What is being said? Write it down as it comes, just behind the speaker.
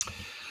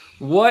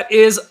What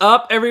is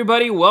up,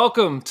 everybody?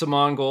 Welcome to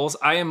Mongols.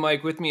 I am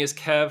Mike. With me is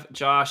Kev,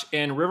 Josh,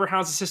 and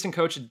Riverhounds assistant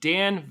coach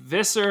Dan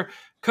Visser.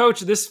 Coach,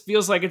 this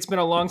feels like it's been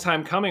a long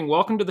time coming.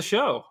 Welcome to the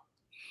show.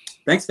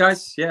 Thanks,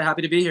 guys. Yeah,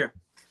 happy to be here.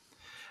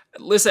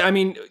 Listen, I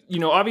mean,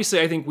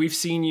 obviously, I think we've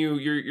seen you.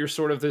 You're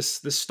sort of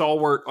this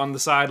stalwart on the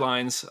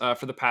sidelines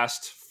for the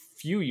past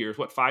few years.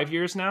 What, 5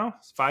 years now?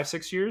 5,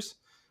 6 years?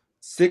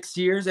 6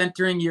 years,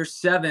 entering year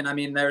 7. I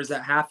mean, there's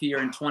a half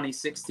year in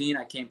 2016.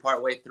 I came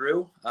partway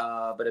through,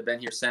 but I've been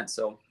here since.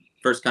 So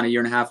first kind of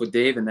year and a half with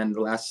Dave, and then the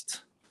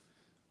last,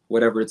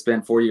 whatever it's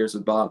been, 4 years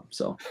with Bob.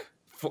 So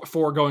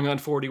Four going on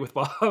 40 with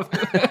Bob.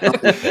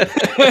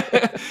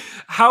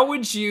 How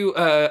would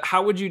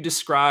you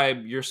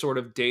describe your sort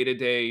of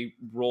day-to-day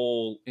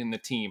role in the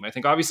team? I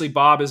think obviously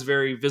Bob is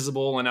very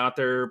visible and out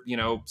there,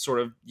 sort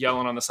of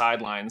yelling on the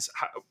sidelines.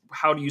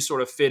 How do you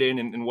sort of fit in,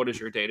 and what does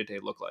your day-to-day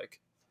look like?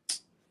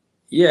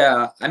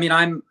 Yeah, I mean,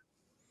 I'm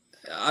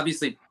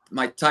obviously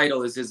my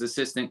title is his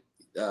assistant,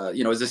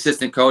 his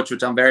assistant coach,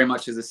 which I'm very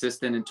much his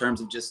assistant in terms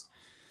of just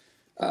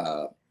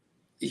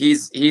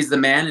he's the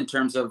man in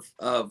terms of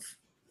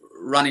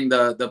running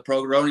the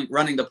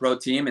pro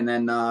team, and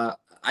then I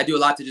do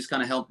a lot to just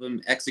kind of help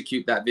him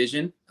execute that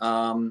vision.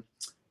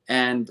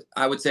 And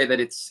I would say that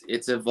it's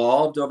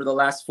evolved over the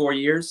last 4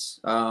 years,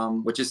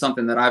 which is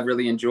something that I've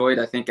really enjoyed.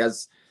 I think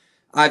as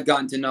I've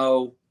gotten to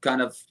know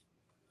kind of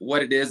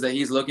what it is that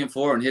he's looking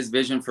for and his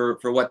vision for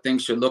what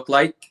things should look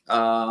like,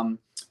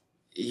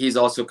 he's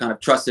also kind of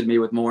trusted me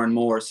with more and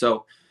more.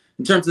 So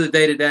in terms of the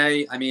day to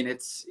day, I mean,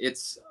 it's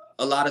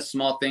a lot of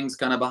small things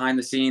kind of behind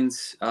the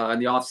scenes. In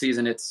the off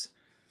season,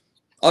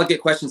 I'll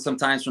get questions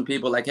sometimes from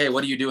people like, hey,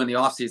 what do you do in the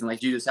off season? Like,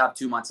 do you just have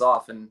 2 months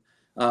off? And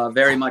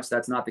very much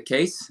that's not the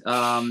case.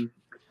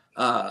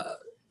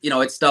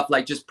 It's stuff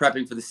like just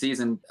prepping for the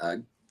season.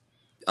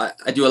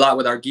 I do a lot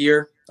with our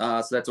gear.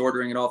 So that's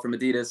ordering it all from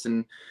Adidas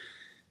and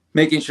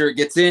making sure it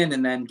gets in,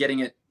 and then getting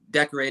it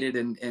decorated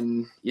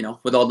and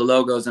with all the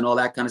logos and all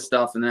that kind of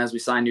stuff. And then as we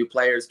sign new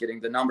players, getting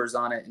the numbers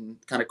on it and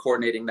kind of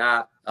coordinating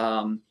that.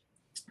 So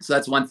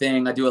that's one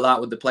thing. I do a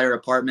lot with the player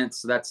apartments.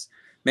 So that's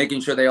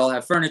making sure they all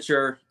have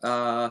furniture,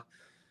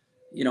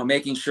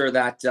 making sure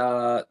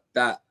that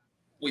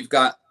we've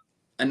got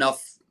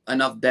enough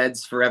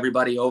beds for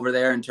everybody over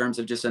there in terms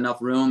of just enough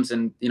rooms.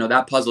 And,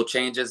 that puzzle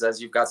changes as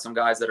you've got some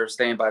guys that are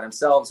staying by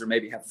themselves or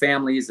maybe have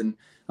families. And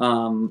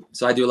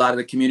so I do a lot of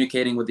the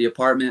communicating with the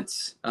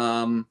apartments,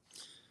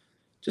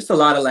 just a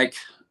lot of like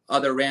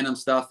other random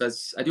stuff,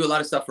 as I do a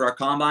lot of stuff for our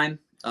combine.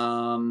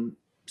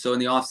 So in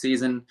the off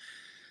season,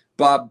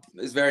 Bob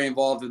is very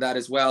involved with that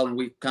as well, and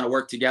we kind of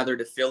work together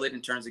to fill it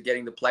in terms of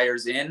getting the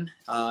players in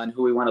and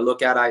who we want to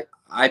look at.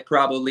 I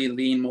probably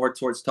lean more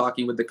towards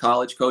talking with the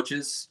college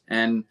coaches,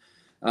 and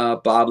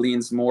Bob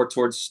leans more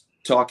towards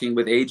talking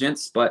with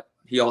agents, but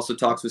he also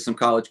talks with some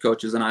college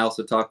coaches, and I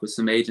also talk with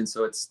some agents.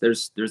 So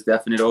there's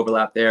definite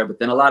overlap there. But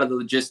then a lot of the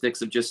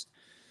logistics of just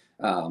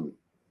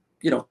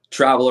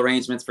travel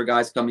arrangements for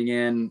guys coming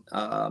in.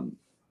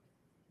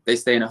 They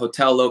stay in a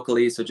hotel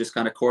locally, so just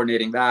kind of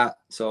coordinating that.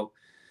 So.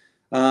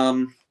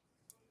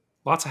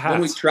 Lots of hats.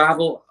 When we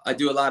travel, I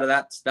do a lot of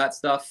that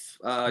stuff.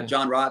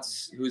 John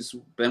Rotz, who's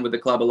been with the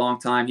club a long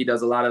time, he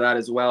does a lot of that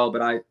as well,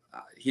 but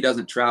he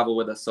doesn't travel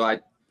with us. So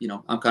I'm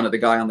kind of the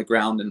guy on the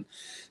ground and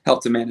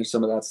help to manage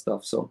some of that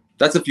stuff. So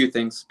that's a few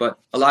things, but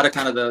a lot of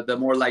kind of the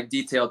more like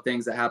detailed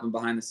things that happen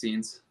behind the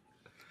scenes.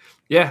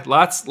 Yeah,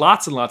 lots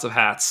and lots of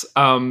hats.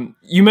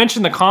 You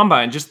mentioned the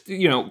combine. Just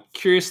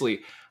curiously,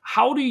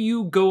 how do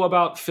you go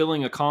about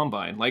filling a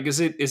combine? Like,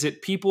 is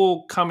it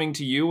people coming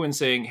to you and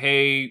saying,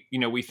 "Hey,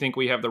 we think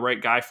we have the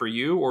right guy for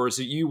you," or is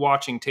it you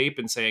watching tape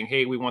and saying,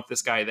 "Hey, we want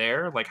this guy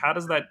there"? Like, how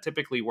does that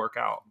typically work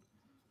out?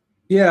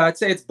 Yeah, I'd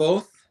say it's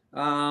both.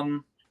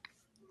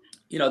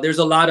 There's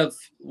a lot of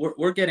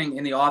we're getting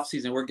in the off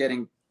season. We're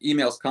getting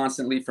emails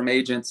constantly from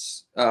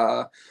agents.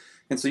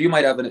 And so you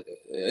might have an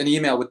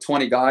email with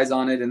 20 guys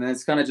on it, and then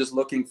it's kind of just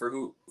looking for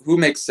who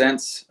makes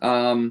sense.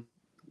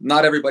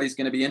 Not everybody's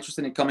going to be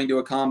interested in coming to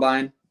a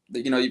combine.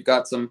 You've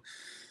got some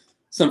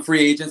free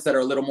agents that are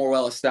a little more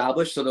well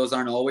established, so those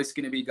aren't always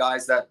going to be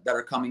guys that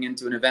are coming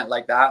into an event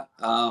like that.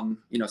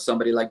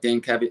 Somebody like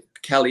Dane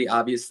Kelly,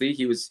 obviously,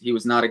 he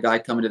was not a guy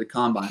coming to the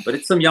combine, but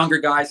it's some younger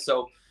guys,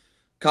 so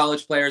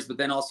college players, but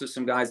then also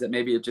some guys that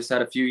maybe have just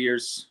had a few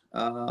years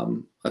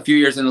in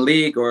the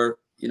league, or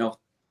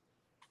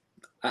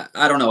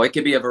I don't know. It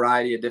could be a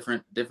variety of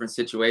different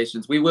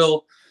situations.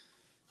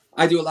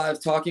 I do a lot of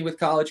talking with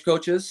college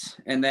coaches,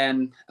 and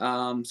then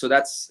so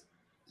that's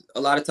a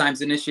lot of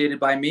times initiated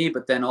by me.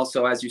 But then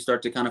also as you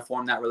start to kind of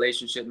form that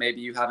relationship,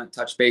 maybe you haven't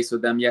touched base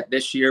with them yet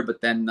this year, but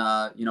then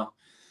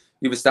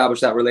you've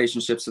established that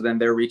relationship. So then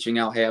they're reaching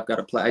out. Hey, I've got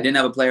a play. I didn't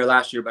have a player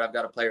last year, but I've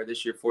got a player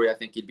this year for you. I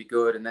think he'd be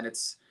good. And then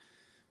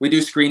we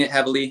do screen it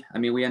heavily. I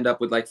mean, we end up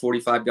with like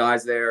 45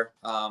 guys there.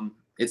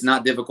 It's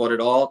not difficult at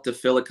all to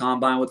fill a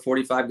combine with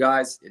 45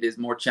 guys. It is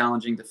more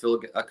challenging to fill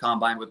a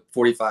combine with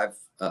 45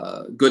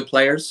 good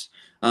players.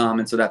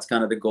 And so that's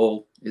kind of the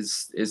goal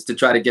is to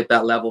try to get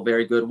that level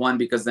very good. One,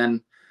 because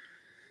then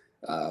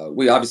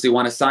we obviously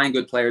want to sign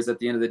good players at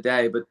the end of the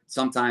day, but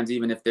sometimes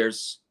even if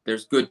there's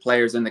good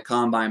players in the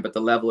combine, but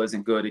the level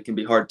isn't good, it can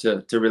be hard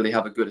to really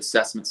have a good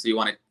assessment. So you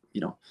want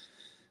to,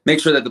 make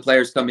sure that the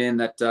players come in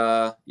that,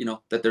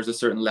 that there's a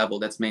certain level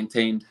that's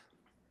maintained.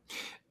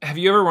 Have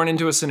you ever run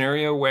into a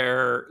scenario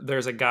where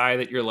there's a guy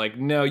that you're like,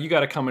 no, you got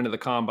to come into the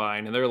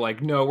combine, and they're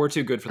like, no, we're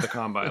too good for the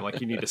combine.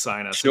 Like, you need to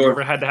sign us. Have you Sure.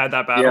 ever had to have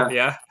that battle?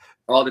 Yeah.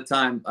 All the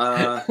time.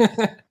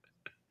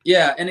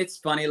 Yeah. And it's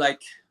funny,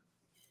 like,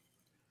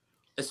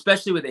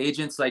 especially with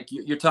agents, like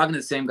you're talking to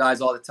the same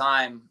guys all the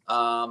time.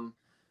 I'm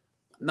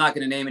not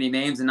going to name any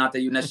names, and not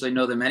that you necessarily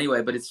know them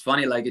anyway, but it's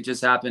funny. Like, it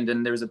just happened,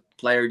 and there was a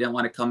player who didn't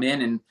want to come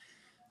in, and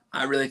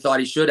I really thought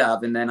he should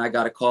have. And then I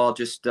got a call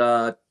just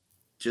the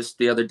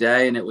other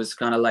day, and it was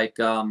kind of like,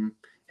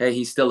 hey,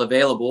 he's still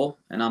available.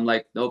 And I'm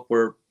like, nope,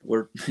 we're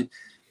we're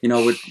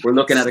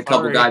looking at a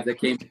couple guys that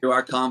came through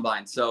our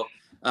combine. So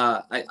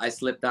I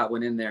slipped that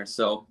one in there.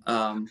 So,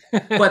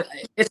 but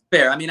it's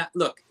fair. I mean,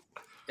 look,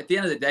 at the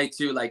end of the day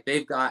too, like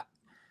they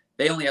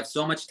only have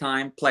so much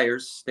time,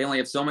 players, they only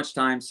have so much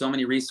time, so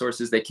many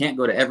resources. They can't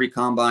go to every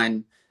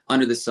combine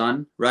under the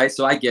sun. Right.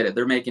 So I get it.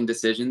 They're making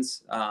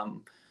decisions.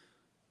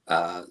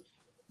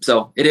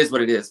 So it is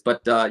what it is.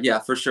 But yeah,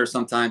 for sure,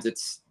 sometimes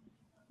it's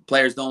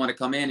players don't want to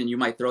come in, and you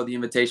might throw the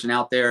invitation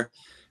out there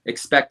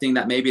expecting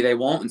that maybe they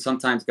won't. And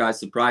sometimes guys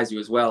surprise you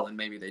as well, and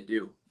maybe they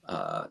do.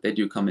 They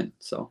do come in.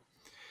 So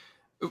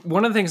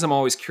one of the things I'm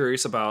always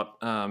curious about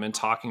in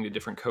talking to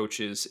different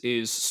coaches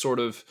is sort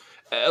of,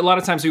 a lot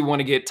of times we want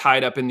to get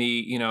tied up in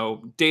the,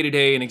 day to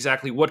day and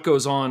exactly what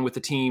goes on with the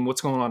team,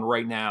 what's going on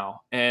right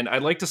now. And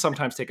I'd like to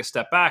sometimes take a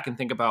step back and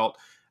think about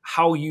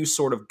how you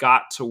sort of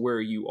got to where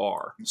you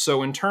are.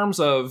 So in terms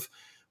of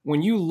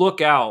when you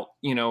look out,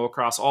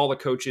 across all the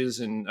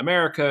coaches in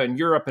America and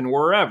Europe and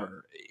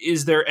wherever,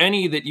 is there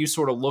any that you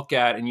sort of look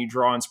at and you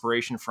draw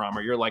inspiration from,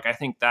 or you're like, I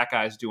think that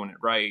guy's doing it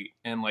right,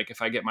 and like,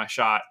 if I get my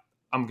shot,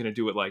 I'm going to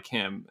do it like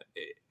him?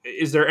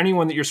 Is there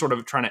anyone that you're sort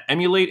of trying to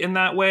emulate in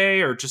that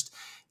way, or just,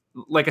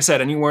 like I said,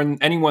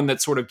 anyone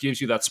that sort of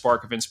gives you that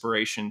spark of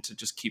inspiration to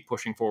just keep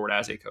pushing forward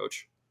as a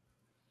coach?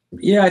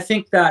 Yeah, I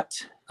think that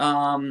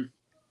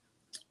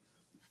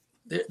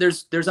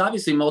there's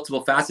obviously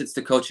multiple facets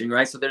to coaching,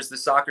 right? So there's the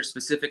soccer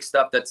specific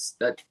stuff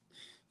that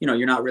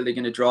you're not really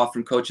going to draw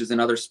from coaches in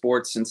other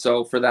sports. And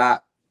so for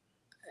that,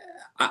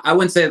 I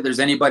wouldn't say that there's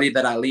anybody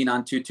that I lean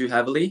on too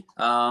heavily,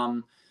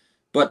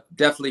 but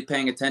definitely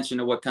paying attention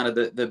to what kind of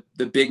the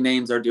big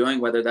names are doing,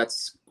 whether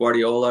that's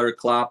Guardiola or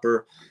Klopp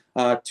or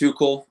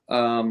Tuchel,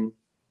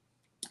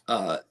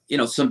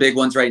 some big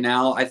ones right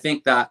now. I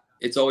think that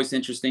it's always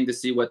interesting to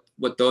see what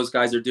those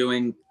guys are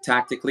doing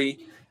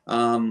tactically.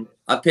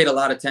 I've paid a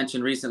lot of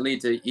attention recently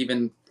to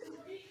even,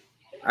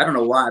 I don't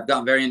know why, I've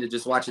gotten very into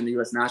just watching the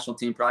U.S. national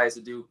team. Probably has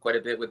to do quite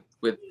a bit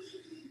with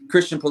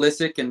Christian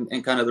Pulisic and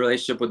kind of the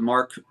relationship with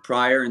Mark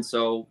Pryor. And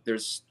so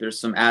there's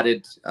some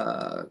added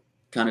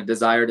kind of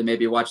desire to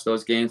maybe watch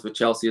those games with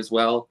Chelsea as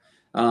well.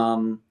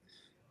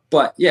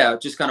 But yeah,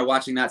 just kind of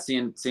watching that,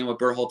 seeing what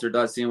Berhalter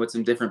does, seeing what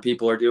some different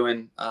people are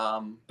doing.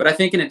 But I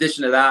think in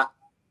addition to that,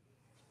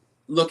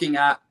 looking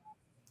at,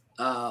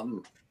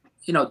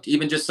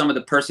 even just some of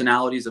the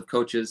personalities of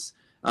coaches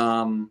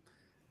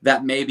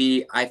that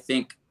maybe I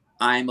think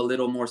I'm a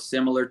little more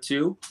similar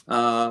to.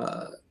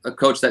 A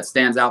coach that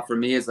stands out for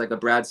me is like a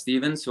Brad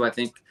Stevens, who I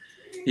think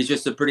he's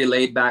just a pretty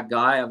laid back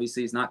guy.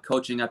 Obviously, he's not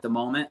coaching at the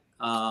moment,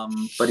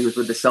 but he was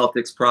with the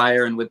Celtics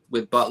prior and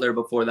with Butler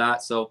before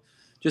that. So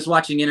just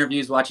watching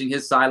interviews, watching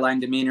his sideline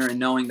demeanor, and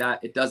knowing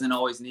that it doesn't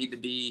always need to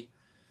be,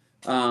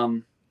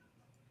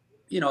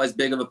 as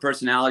big of a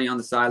personality on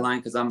the sideline,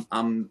 because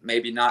I'm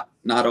maybe not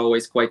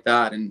always quite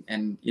that.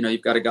 And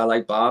you've got a guy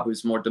like Bob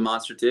who's more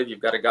demonstrative.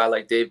 You've got a guy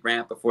like Dave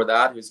Brandt before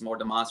that who's more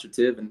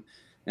demonstrative.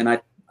 And I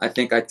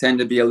think I tend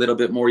to be a little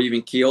bit more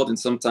even keeled. And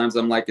sometimes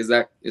I'm like, is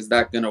that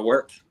going to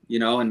work?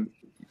 And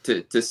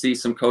to see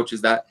some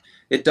coaches that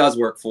it does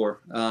work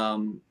for.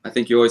 I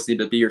think you always need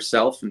to be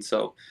yourself. And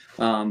so,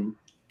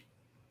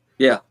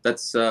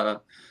 that's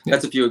a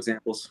few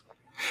examples.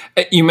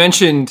 You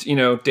mentioned,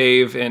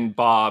 Dave and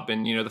Bob,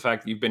 and, the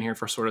fact that you've been here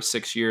for sort of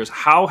 6 years.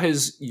 How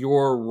has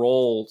your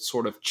role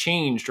sort of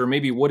changed, or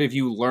maybe what have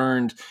you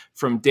learned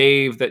from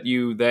Dave that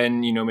you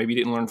then, maybe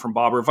didn't learn from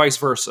Bob, or vice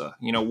versa?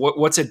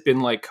 What's it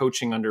been like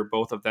coaching under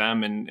both of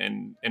them,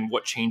 and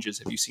what changes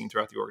have you seen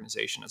throughout the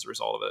organization as a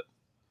result of it?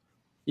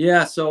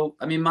 Yeah. So,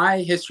 I mean, my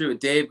history with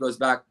Dave goes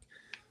back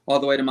all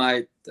the way to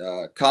my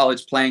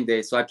college playing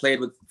days. So I played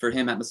for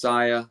him at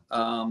Messiah.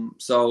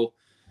 So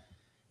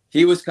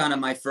he was kind of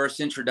my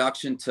first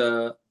introduction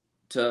to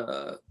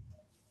I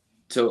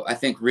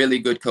think really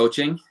good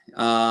coaching.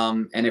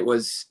 And it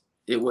was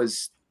a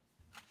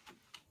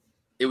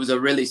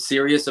really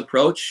serious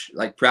approach.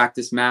 Like,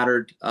 practice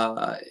mattered.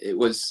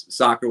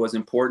 Soccer was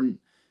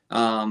important.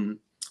 And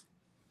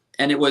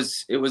it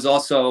was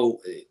also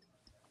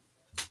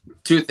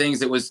two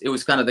things. It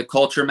was kind of the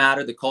culture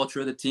mattered. The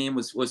culture of the team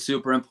was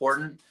super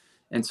important.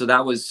 And so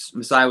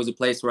Messiah was a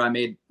place where I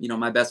made,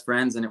 my best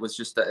friends, and it was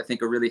just, I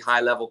think, a really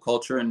high level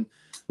culture, and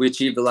we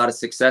achieved a lot of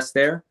success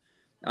there.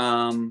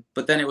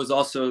 But then it was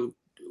also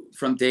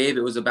from Dave,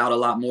 it was about a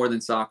lot more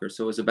than soccer.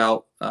 So it was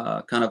about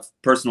kind of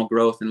personal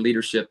growth and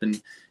leadership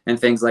and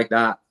things like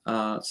that.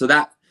 So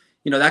that,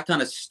 that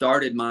kind of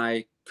started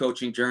my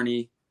coaching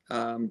journey,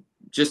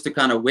 just to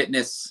kind of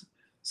witness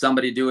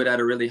somebody do it at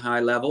a really high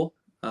level.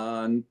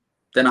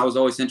 Then I was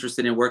always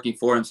interested in working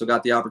for him, so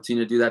got the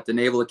opportunity to do that at the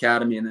Naval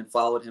Academy, and then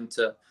followed him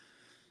to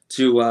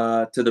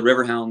the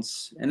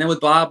Riverhounds. And then with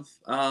Bob,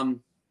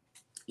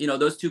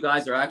 those two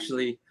guys are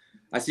actually,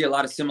 I see a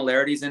lot of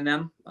similarities in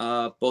them.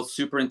 Both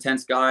super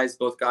intense guys,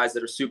 both guys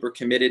that are super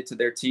committed to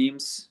their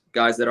teams,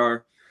 guys that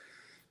are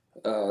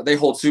they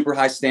hold super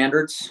high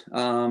standards,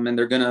 and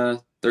they're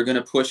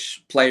gonna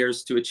push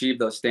players to achieve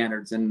those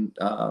standards. And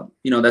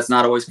that's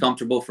not always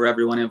comfortable for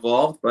everyone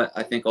involved, but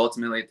I think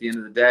ultimately at the end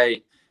of the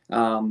day,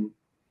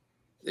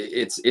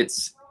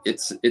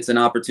 it's an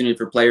opportunity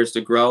for players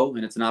to grow,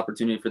 and it's an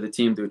opportunity for the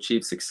team to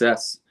achieve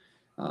success.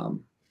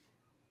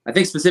 I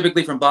think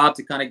specifically from Bob,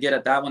 to kind of get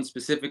at that one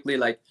specifically,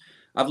 like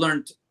I've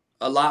learned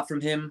a lot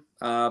from him.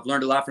 I've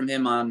learned a lot from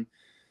him on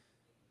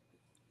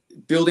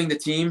building the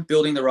team,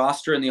 building the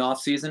roster in the off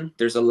season.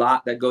 There's a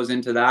lot that goes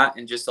into that,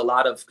 and just a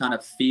lot of kind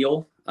of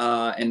feel,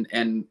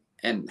 and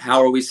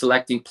how are we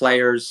selecting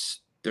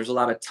players? There's a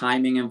lot of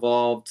timing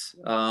involved.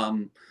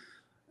 And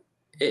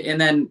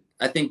then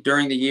I think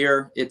during the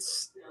year,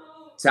 it's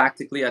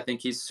tactically, I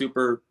think he's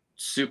super,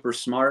 super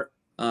smart.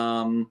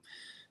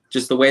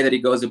 Just the way that he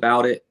goes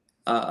about it.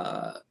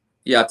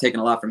 I've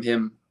taken a lot from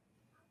him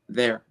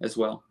there as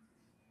well.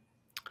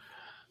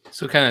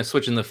 So kind of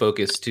switching the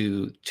focus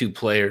to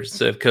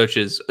players of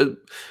coaches,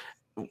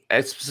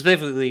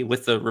 specifically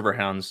with the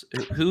Riverhounds,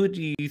 who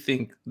do you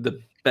think the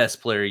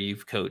best player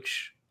you've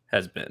coached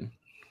has been?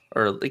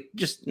 Or like,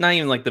 just not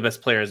even like the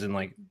best players in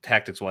like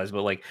tactics wise,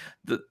 but like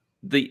the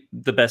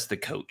best to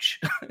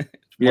coach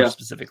more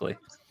specifically.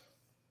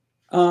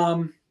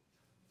 I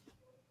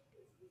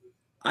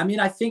mean,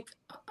 I think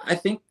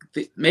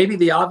maybe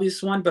the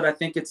obvious one, but I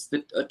think it's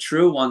a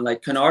true one.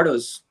 Like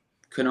Canardo's,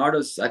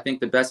 I think,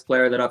 the best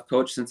player that I've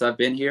coached since I've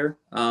been here.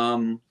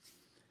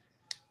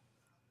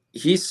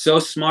 He's so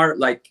smart,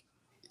 like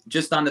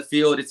just on the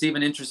field. It's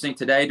even interesting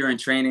today during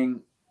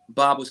training,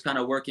 Bob was kind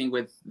of working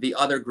with the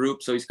other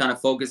group. So he's kind of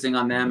focusing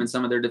on them and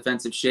some of their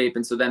defensive shape.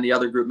 And so then the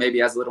other group maybe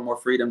has a little more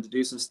freedom to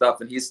do some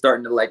stuff. And he's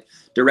starting to like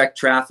direct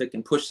traffic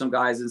and push some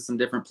guys in some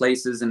different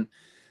places. And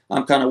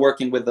I'm kind of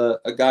working with a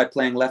guy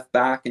playing left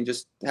back and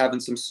just having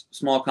some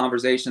small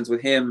conversations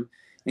with him.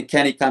 And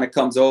Kenny kind of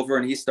comes over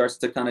and he starts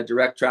to kind of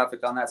direct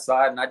traffic on that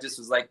side. And I just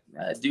was like,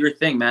 do your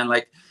thing, man.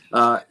 Like,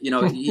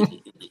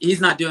 he's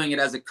not doing it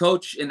as a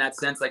coach in that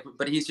sense, like,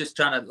 but he's just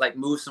trying to like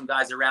move some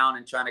guys around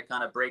and trying to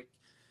kind of break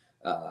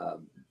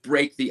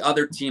the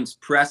other team's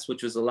press,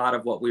 which was a lot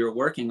of what we were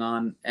working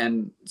on.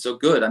 And so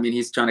good. I mean,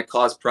 he's trying to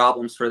cause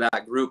problems for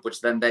that group,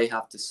 which then they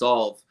have to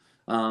solve.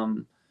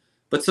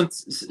 But some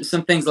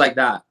things like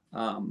that.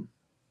 I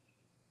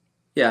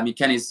mean,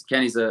 Kenny's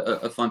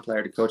a fun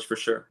player to coach for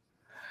sure.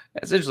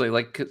 Essentially,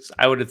 like, cause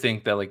I would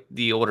think that like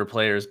the older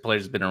players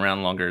been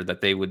around longer, that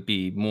they would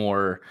be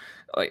more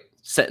like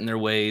set in their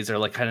ways, or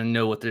like kind of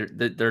know what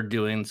they're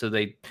doing. So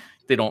they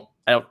don't,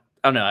 I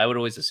don't know. I would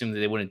always assume that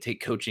they wouldn't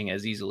take coaching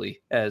as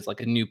easily as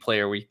like a new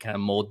player where you kind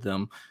of mold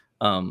them.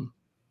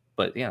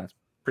 But yeah, it's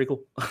pretty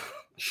cool.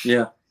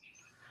 Yeah.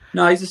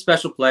 No, he's a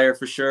special player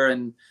for sure.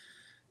 And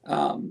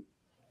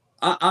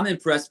I'm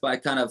impressed by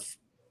kind of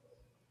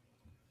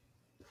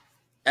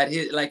at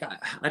his, like, I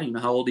don't even know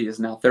how old he is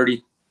now,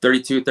 30,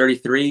 32,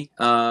 33.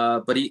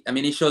 But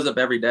he shows up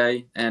every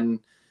day, and,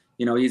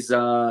 he's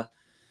a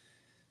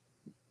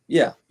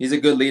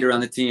good leader on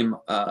the team,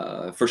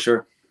 for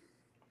sure.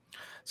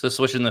 So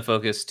switching the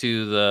focus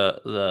to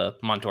the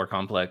Montour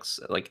complex,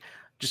 like,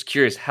 just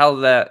curious how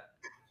that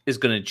is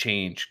going to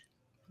change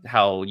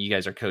how you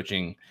guys are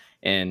coaching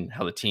and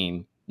how the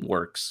team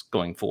works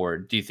going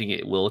forward. Do you think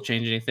it will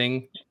change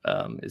anything?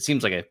 It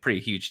seems like a pretty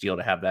huge deal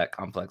to have that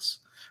complex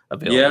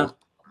available. Yeah,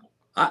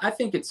 I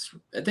think it's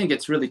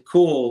really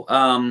cool.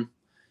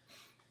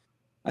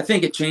 I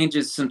think it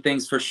changes some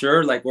things for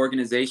sure, like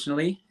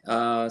organizationally,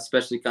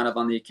 especially kind of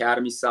on the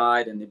academy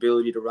side, and the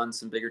ability to run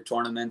some bigger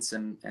tournaments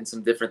and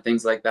some different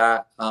things like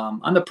that.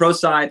 On the pro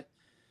side,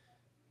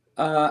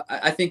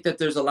 I think that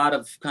there's a lot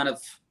of kind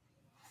of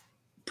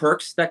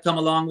perks that come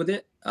along with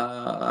it.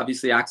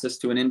 Obviously, access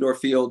to an indoor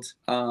field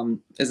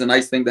is a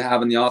nice thing to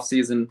have in the off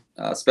season,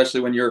 especially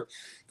when you're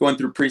going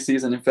through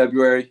preseason in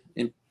February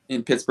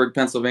in Pittsburgh,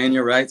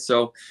 Pennsylvania, right?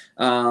 So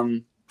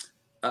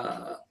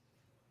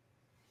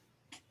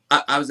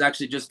I was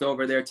actually just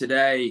over there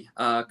today,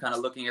 kind of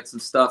looking at some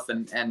stuff,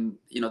 and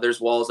there's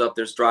walls up,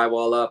 there's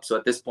drywall up. So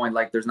at this point,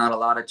 like, there's not a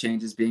lot of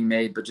changes being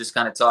made, but just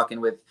kind of talking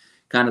with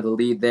kind of the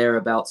lead there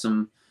about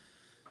some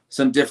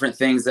different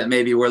things that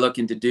maybe we're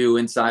looking to do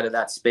inside of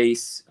that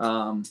space.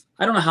 I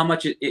don't know how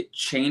much it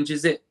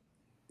changes it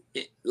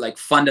like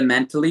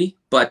fundamentally,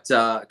 but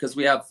because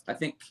I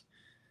think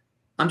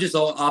I'm just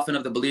often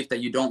of the belief that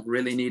you don't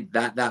really need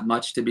that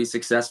much to be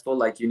successful.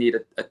 Like, you need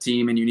a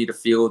team, and you need a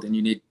field, and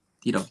you need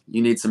you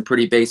need some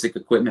pretty basic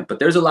equipment, but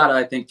there's a lot of,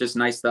 I think, just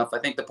nice stuff. I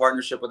think the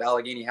partnership with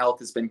Allegheny Health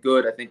has been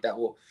good. I think that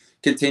will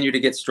continue to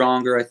get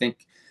stronger. I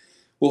think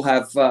we'll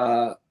have,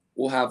 I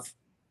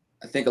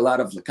think, a lot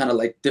of kind of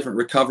like different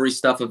recovery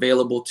stuff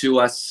available to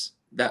us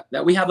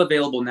that we have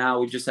available now.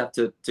 We just have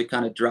to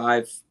kind of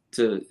drive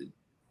to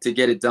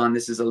get it done.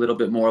 This is a little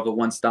bit more of a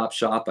one-stop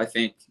shop, I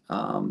think.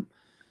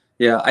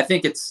 Yeah, I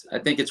think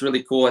it's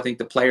really cool. I think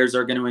the players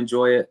are going to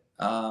enjoy it.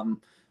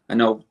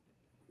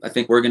 I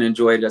think we're going to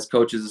enjoy it as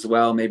coaches as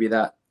well. Maybe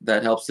that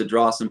helps to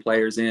draw some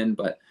players in,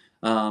 but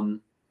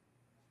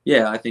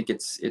yeah, I think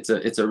it's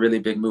a really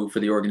big move for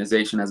the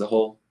organization as a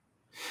whole.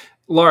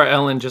 Laura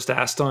Ellen just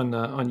asked on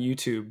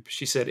YouTube.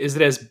 She said, "Is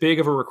it as big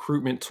of a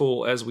recruitment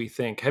tool as we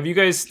think?" Have you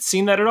guys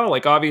seen that at all?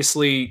 Like,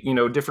 obviously,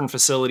 different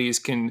facilities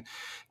can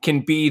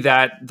be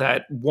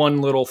that one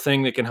little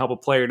thing that can help a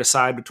player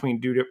decide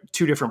between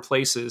two different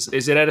places.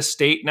 Is it at a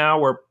state now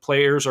where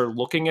players are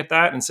looking at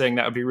that and saying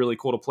that would be really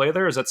cool to play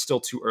there? Or is that still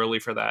too early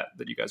for that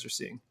you guys are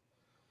seeing?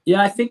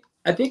 Yeah, I think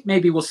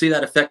maybe we'll see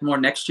that effect more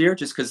next year,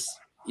 just because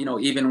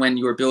even when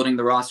you were building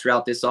the roster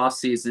out this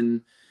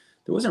offseason,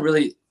 there wasn't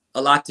really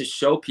a lot to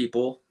show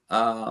people.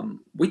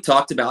 We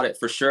talked about it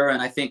for sure,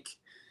 and I think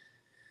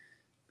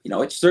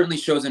it certainly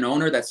shows an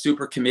owner that's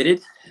super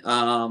committed,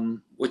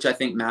 which I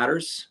think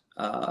matters.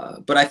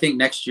 But I think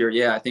next year,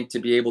 yeah, I think to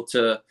be able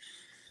to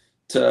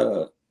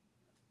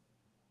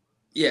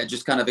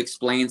just kind of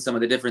explain some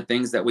of the different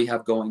things that we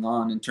have going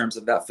on in terms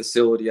of that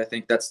facility, I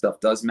think that stuff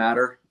does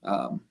matter.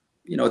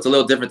 It's a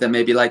little different than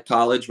maybe like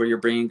college where you're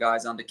bringing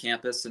guys onto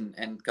campus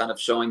and kind of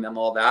showing them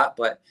all that.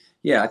 But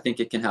yeah, I think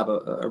it can have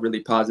a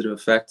really positive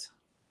effect.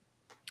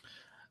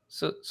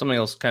 So something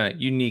else kind of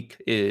unique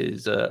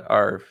is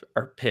our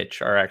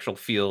pitch, our actual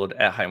field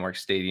at Highmark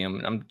Stadium.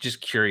 And I'm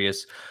just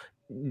curious,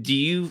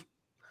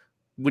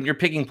 when you're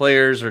picking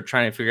players or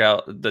trying to figure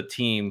out the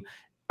team,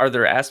 are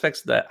there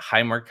aspects that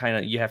Highmark kind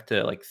of you have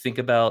to like think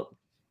about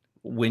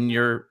when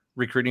you're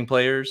recruiting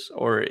players,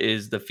 or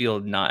is the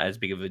field not as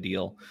big of a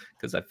deal?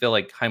 Because I feel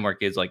like Highmark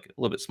is like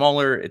a little bit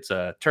smaller. It's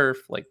a turf.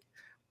 Like,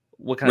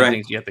 what kind of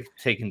things do you have to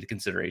take into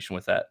consideration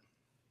with that?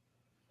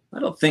 I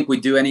don't think we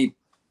do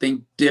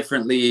anything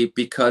differently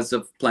because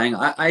of playing.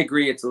 I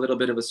agree it's a little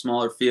bit of a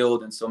smaller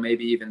field, and so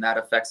maybe even that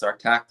affects our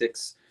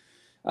tactics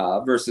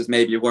versus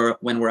maybe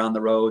when we're on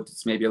the road.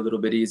 It's maybe a little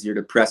bit easier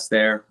to press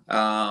there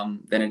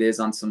than it is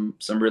on some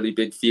really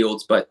big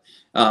fields. But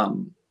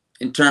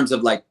in terms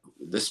of like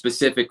the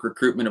specific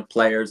recruitment of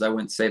players, I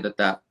wouldn't say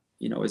that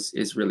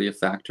is really a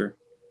factor.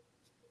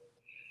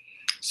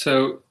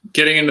 So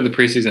getting into the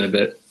preseason a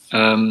bit,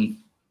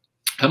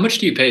 how much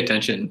do you pay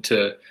attention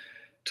to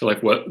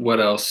like what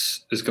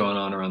else is going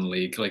on around the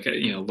league? Like,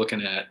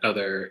 looking at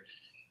other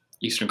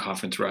Eastern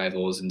Conference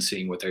rivals and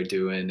seeing what they're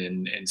doing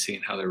and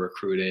seeing how they're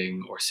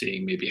recruiting, or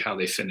seeing maybe how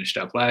they finished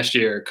up last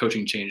year,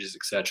 coaching changes,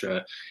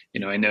 etc.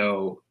 I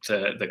know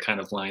the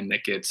kind of line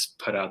that gets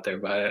put out there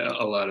by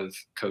a lot of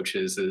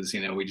coaches is,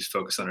 we just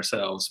focus on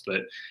ourselves.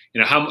 But,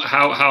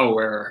 how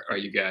aware are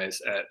you guys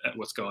at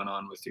what's going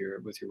on with your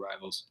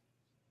rivals?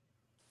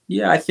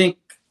 Yeah,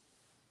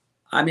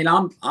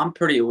 I'm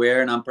pretty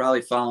aware, and I'm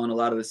probably following a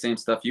lot of the same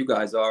stuff you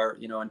guys are,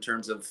 in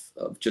terms of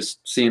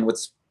just seeing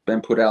what's been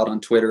put out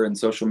on Twitter and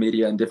social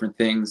media and different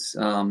things.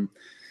 The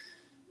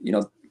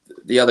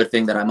other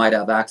thing that I might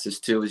have access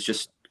to is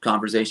just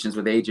conversations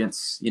with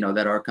agents,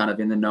 that are kind of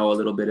in the know a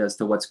little bit as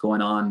to what's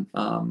going on.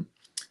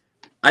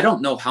 I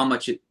don't know how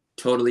much it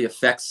totally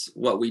affects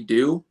what we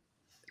do.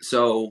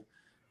 So,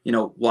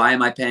 why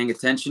am I paying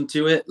attention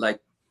to it? Like,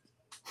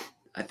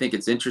 I think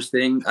it's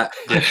interesting. I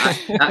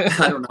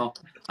don't know.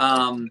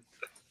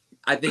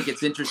 I think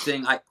it's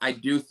interesting. I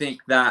do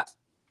think that,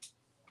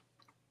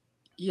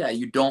 yeah,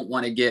 you don't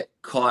want to get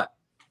caught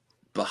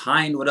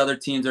behind what other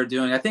teams are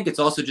doing. I think it's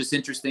also just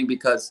interesting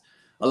because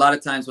a lot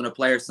of times when a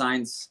player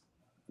signs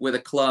with a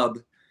club,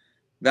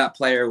 that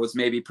player was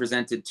maybe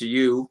presented to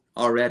you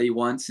already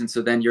once. And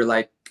so then you're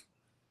like,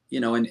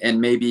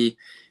 and maybe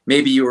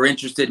you were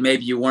interested,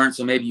 maybe you weren't.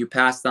 So maybe you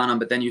passed on him,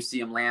 but then you see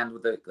him land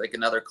with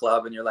another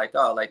club and you're like,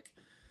 oh,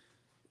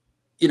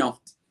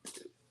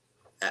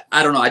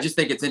 I don't know. I just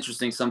think it's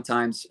interesting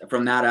sometimes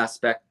from that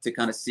aspect to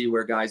kind of see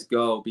where guys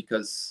go,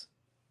 because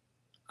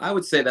I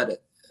would say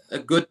that a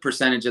good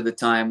percentage of the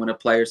time when a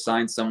player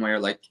signs somewhere,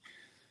 like,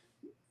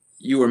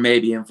 you were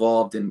maybe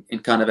involved in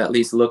kind of at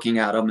least looking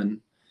at them, and,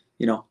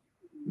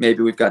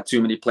 maybe we've got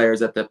too many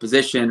players at that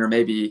position, or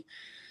maybe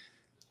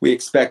we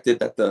expected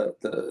that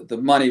the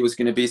money was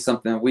going to be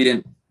something that we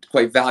didn't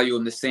quite value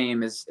them the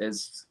same as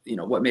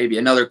what maybe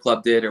another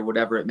club did, or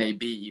whatever it may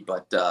be.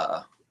 But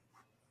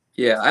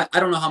yeah, I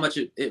don't know how much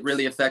it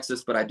really affects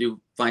us, but I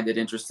do find it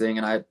interesting,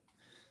 and I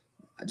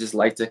just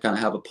like to kind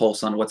of have a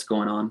pulse on what's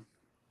going on.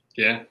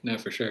 Yeah, no,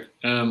 for sure.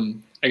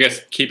 I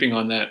guess keeping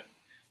on that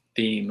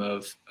theme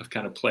of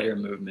kind of player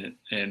movement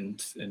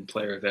and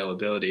player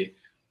availability,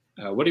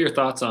 what are your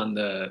thoughts on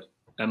the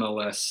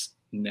MLS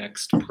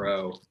Next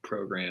Pro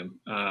program?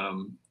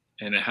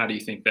 And how do you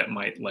think that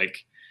might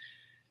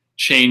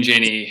change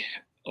any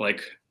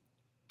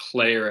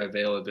player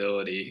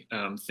availability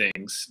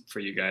things for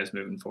you guys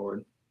moving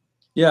forward?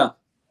 Yeah,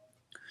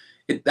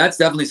 that's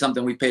definitely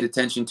something we paid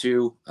attention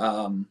to,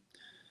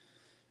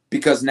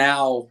 because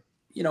now,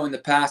 in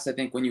the past, I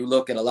think when you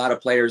look at a lot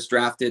of players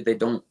drafted, they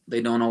don't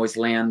always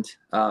land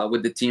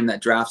with the team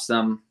that drafts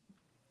them.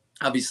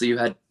 Obviously,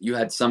 you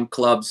had some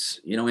clubs,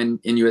 in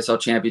USL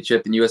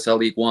Championship and USL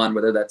League One,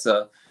 whether that's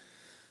a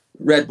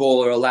Red Bull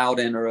or a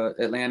Loudoun or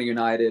a Atlanta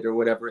United or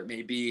whatever it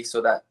may be,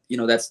 so that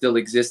that still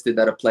existed,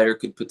 that a player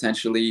could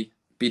potentially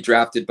be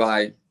drafted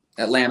by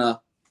Atlanta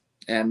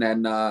and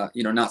then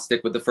not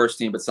stick with the first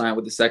team but sign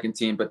with the second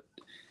team. But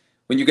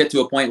when you get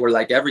to a point where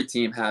like every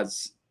team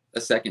has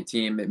a second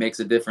team, it makes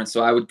a difference.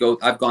 So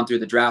I've gone through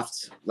the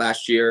drafts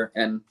last year,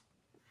 and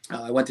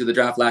I went through the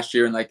draft last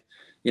year, and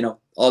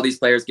all these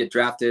players get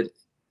drafted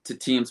to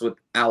teams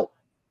without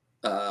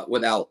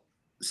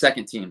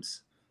second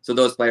teams. So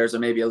those players are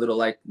maybe a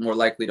little more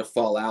likely to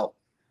fall out.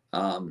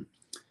 And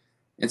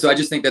so I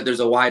just think that there's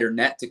a wider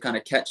net to kind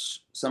of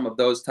catch some of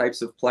those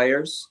types of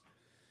players.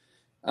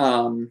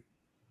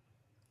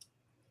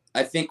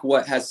 I think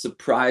what has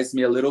surprised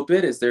me a little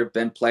bit is there have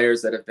been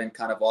players that have been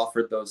kind of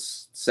offered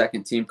those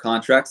second team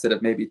contracts that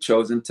have maybe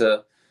chosen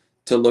to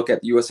look at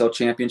the USL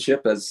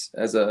Championship as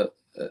a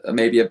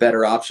maybe a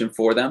better option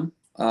for them.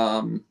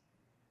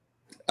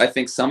 I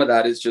think some of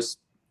that is just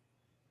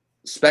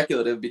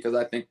speculative, because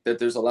I think that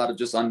there's a lot of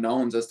just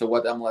unknowns as to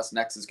what MLS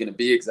Next is going to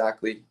be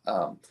exactly.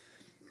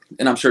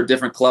 And I'm sure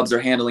different clubs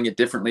are handling it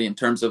differently in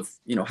terms of,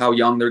 how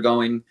young they're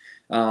going,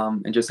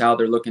 and just how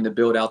they're looking to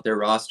build out their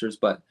rosters.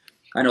 But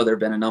I know there have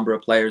been a number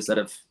of players that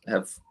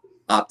have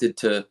opted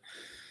to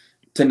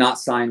not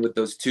sign with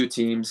those two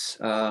teams,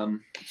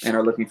 and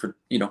are looking for,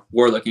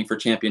 were looking for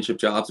championship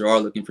jobs or are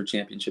looking for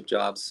championship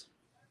jobs.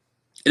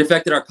 It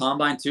affected our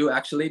combine too,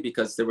 actually,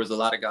 because there was a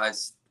lot of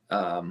guys.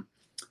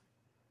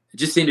 It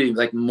just seemed to be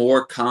like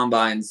more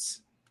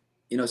combines,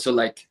 so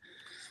like,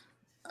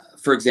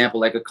 for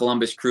example, like a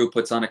Columbus Crew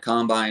puts on a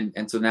combine,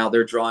 and so now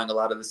they're drawing a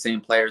lot of the same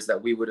players that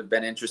we would have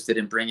been interested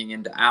in bringing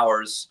into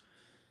ours.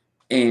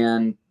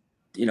 And,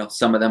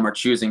 some of them are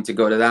choosing to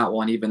go to that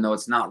one, even though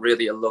it's not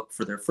really a look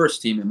for their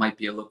first team. It might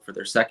be a look for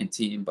their second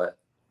team, but,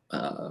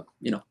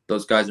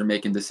 those guys are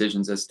making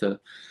decisions as to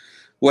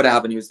what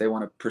avenues they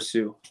want to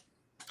pursue.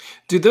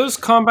 Do those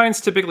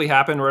combines typically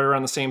happen right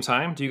around the same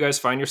time? Do you guys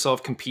find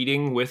yourself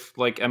competing with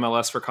like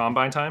MLS for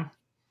combine time?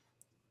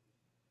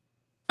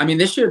 I mean,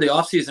 this year the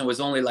off season was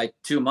only like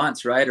 2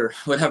 months, right? Or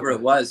whatever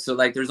it was. So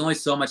like, there's only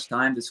so much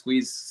time to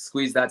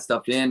squeeze that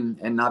stuff in.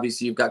 And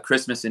obviously you've got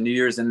Christmas and New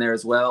Year's in there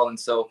as well. And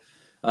so,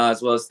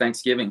 as well as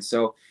Thanksgiving.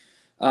 So,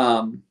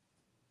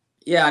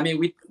 yeah, I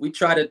mean, we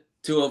try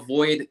to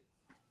avoid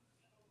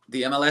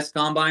the MLS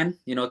combine,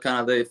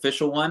 kind of the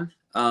official one.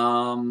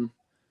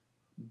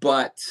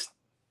 But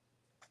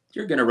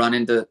you're going to run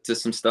into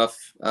some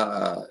stuff,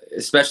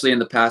 especially in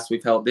the past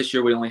we've held. This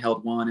year we only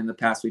held one. In the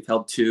past we've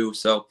held two.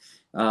 So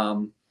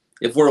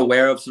if we're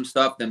aware of some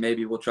stuff, then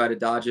maybe we'll try to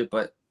dodge it.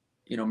 But,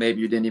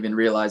 maybe you didn't even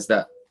realize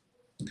that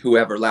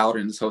whoever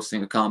Loudoun is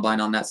hosting a combine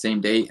on that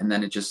same date. And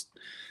then it just,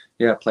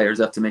 players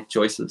have to make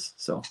choices.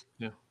 So,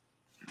 yeah.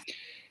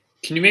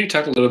 Can you maybe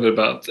talk a little bit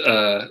about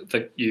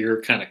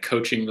your kind of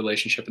coaching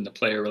relationship and the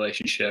player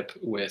relationship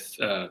with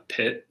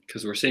Pitt?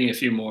 Because we're seeing a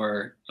few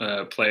more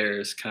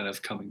players kind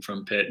of coming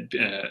from Pitt,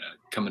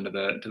 coming to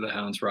the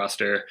Hounds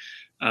roster.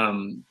 I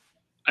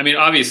mean,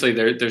 obviously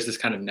there's this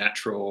kind of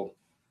natural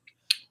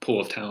pool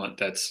of talent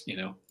that's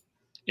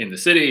in the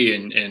city,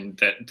 and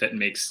that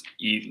makes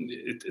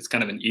it's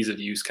kind of an ease of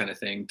use kind of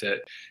thing to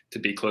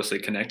be closely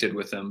connected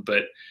with them,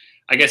 but.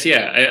 I guess,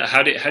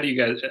 how do you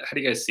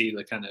guys see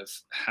the kind of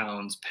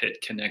Hounds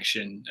Pitt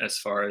connection as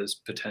far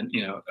as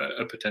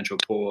a potential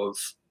pool of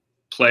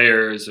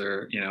players,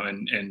 or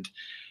and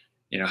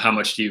how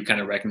much do you kind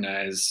of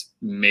recognize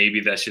maybe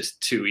that's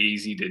just too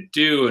easy to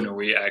do, and are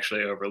we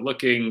actually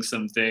overlooking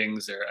some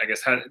things, or I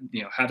guess how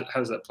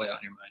does that play out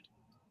in your mind?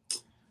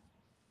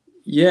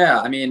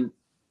 Yeah, I mean,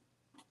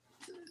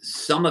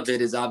 some of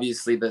it is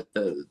obviously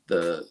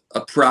a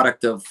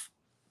product of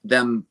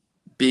them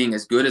being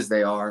as good as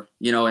they are,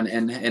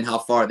 and how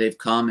far they've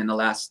come in the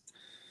last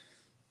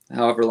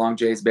however long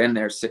Jay's been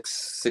there,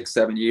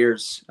 7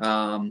 years.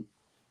 So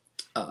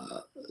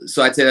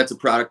I'd say that's a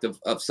product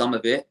of some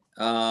of it.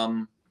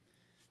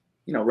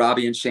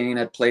 Robbie and Shane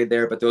had played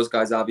there, but those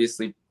guys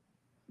obviously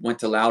went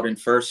to Loudoun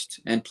first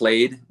and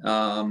played,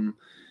 and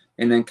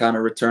then kind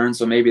of returned.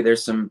 So maybe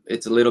it's a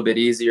little bit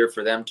easier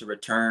for them to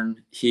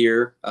return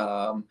here.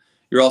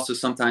 You're also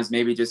sometimes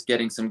maybe just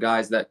getting some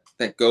guys that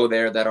go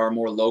there that are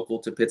more local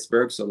to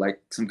Pittsburgh. So like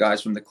some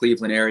guys from the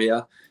Cleveland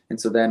area. And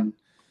so then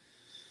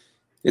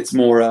it's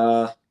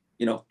more,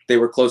 they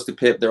were close to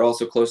Pitt. They're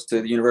also close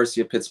to the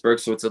University of Pittsburgh.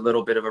 So it's a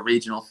little bit of a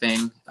regional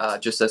thing,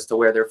 just as to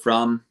where they're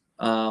from.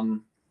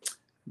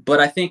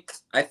 But I think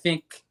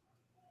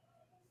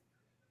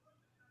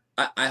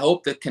I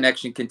hope the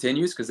connection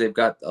continues, because they've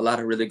got a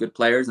lot of really good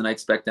players, and I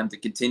expect them to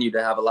continue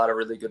to have a lot of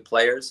really good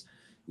players.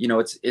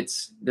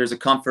 There's a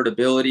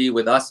comfortability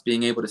with us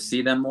being able to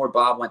see them more.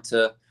 Bob went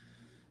to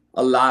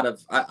a lot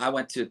of, I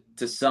went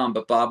to some,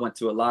 but Bob went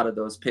to a lot of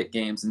those Pitt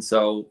games. And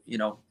so,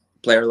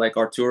 player like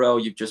Arturo,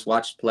 you've just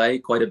watched play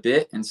quite a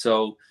bit. And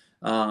so,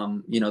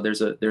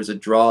 there's a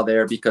draw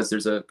there because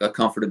there's a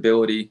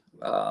comfortability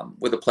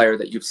with a player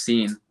that you've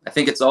seen. I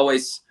think it's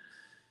always,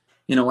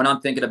 when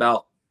I'm thinking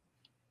about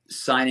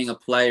signing a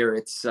player,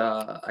 it's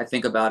I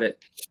think about it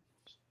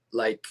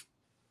like,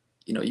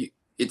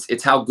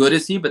 it's how good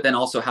is he, but then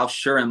also how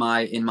sure am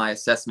I in my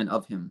assessment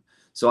of him.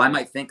 So I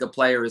might think a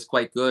player is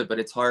quite good, but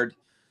it's hard.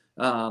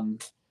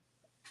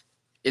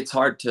 It's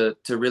hard to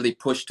really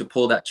push to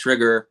pull that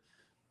trigger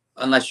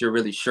unless you're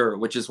really sure,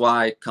 which is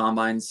why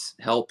combines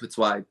help. It's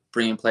why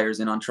bringing players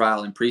in on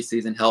trial and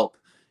preseason help.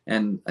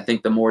 And I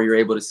think the more you're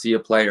able to see a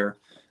player,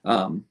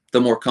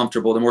 the more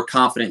comfortable, the more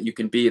confident you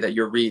can be that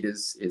your read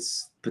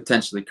is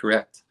potentially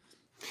correct.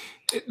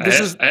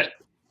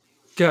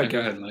 Go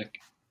ahead, Mike.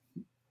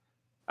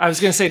 I was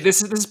going to say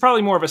this is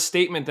probably more of a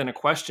statement than a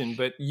question,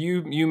 but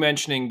you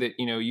mentioning that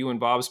you and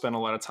Bob spent a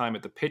lot of time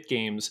at the Pitt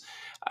games.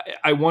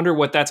 I wonder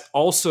what that's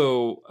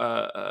also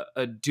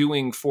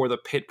doing for the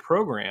Pitt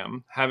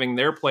program, having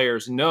their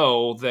players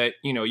know that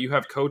you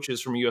have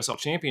coaches from a USL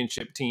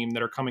Championship team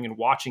that are coming and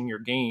watching your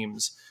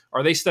games.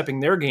 Are they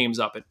stepping their games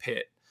up at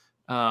Pitt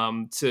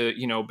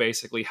to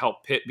basically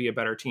help Pitt be a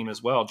better team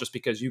as well? Just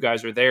because you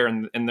guys are there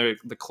and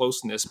the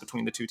closeness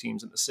between the two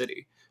teams in the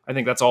city, I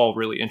think that's all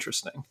really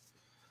interesting.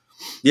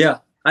 Yeah,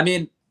 I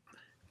mean,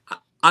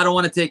 I don't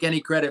want to take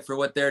any credit for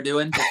what they're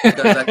doing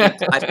because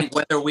I think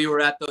whether we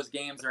were at those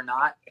games or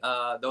not,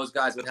 those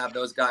guys would have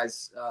those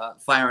guys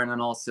firing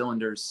on all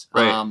cylinders.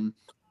 Right.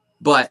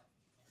 But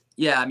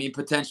yeah, I mean,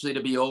 potentially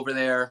to be over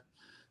there,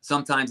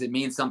 sometimes it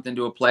means something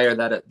to a player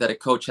that a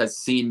coach has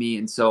seen me,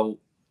 and so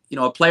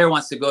a player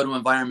wants to go to an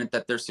environment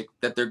that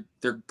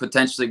they're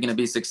potentially going to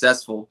be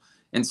successful,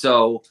 and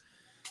so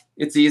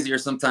it's easier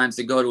sometimes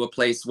to go to a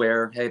place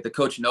where, hey, the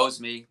coach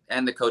knows me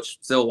and the coach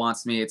still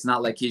wants me. It's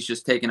not like he's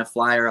just taking a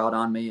flyer out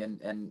on me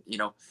and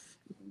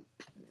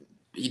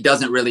he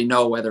doesn't really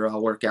know whether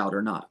I'll work out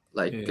or not.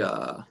 But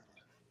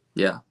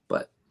yeah.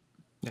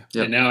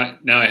 And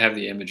now I have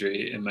the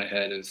imagery in my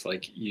head of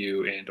like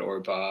you or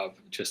Bob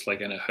just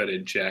like in a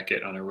hooded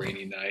jacket on a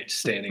rainy night,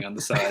 standing on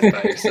the side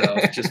by yourself,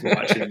 just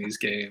watching these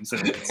games.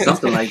 And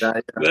something like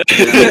that.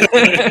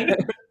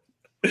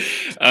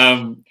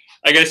 Yeah.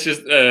 I guess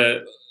just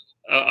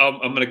I'm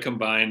going to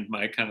combine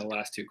my kind of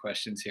last two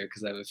questions here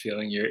because I have a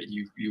feeling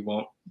you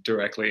won't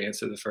directly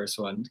answer the first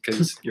one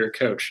because you're a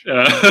coach.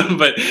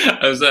 But I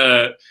was,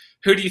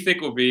 who do you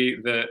think will be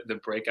the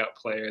breakout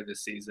player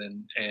this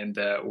season, and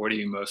what are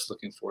you most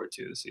looking forward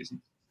to this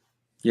season?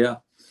 Yeah.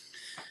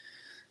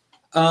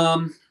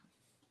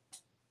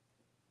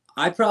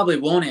 I probably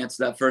won't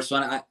answer that first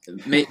one.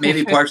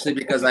 Maybe partially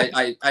because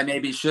I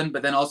maybe shouldn't,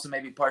 but then also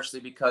maybe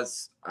partially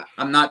because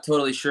I'm not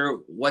totally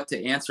sure what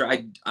to answer.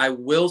 I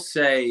will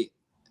say.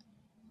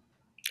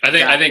 I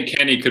think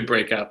Kenny could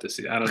break out this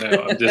season. I don't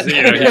know. I'm just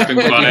he's been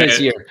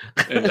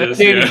quiet.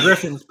 Danny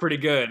Griffin's pretty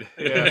good.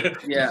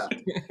 Yeah.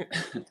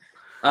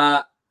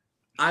 Yeah.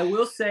 I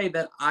will say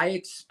that I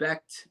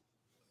expect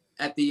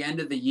at the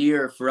end of the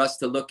year for us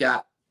to look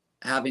at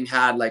having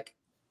had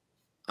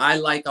I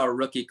like our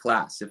rookie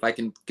class, if I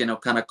can,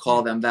 kind of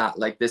call them that,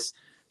 like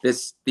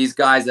these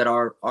guys that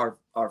are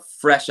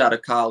fresh out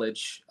of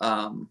college.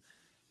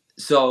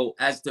 So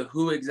as to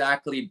who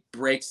exactly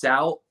breaks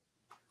out,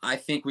 I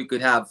think we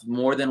could have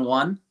more than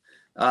one.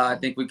 I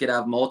think we could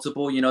have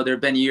multiple. There have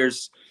been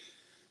years.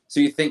 So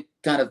you think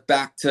kind of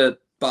back to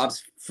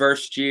Bob's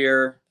first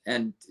year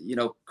and,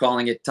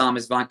 calling it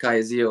Thomas Van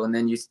Kayazil. And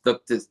then you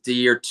look to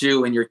year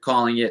two and you're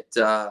calling it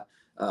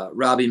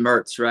Robbie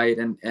Mertz, right?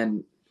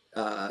 And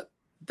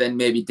then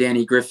maybe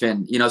Danny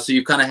Griffin, so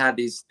you kind of had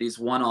these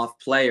one-off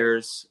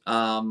players.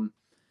 I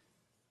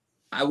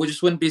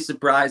wouldn't be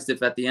surprised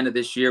if at the end of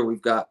this year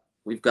we've got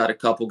a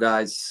couple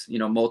guys,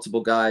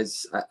 multiple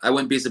guys. I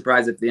wouldn't be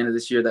surprised if at the end of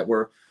this year that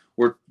we're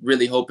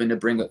really hoping to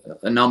bring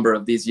a number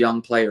of these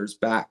young players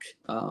back,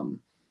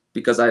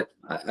 because I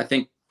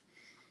think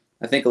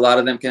a lot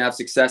of them can have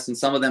success, and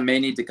some of them may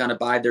need to kind of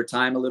bide their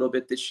time a little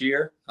bit this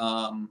year.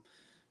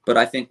 But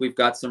I think we've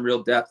got some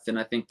real depth, and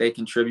I think they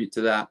contribute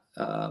to that.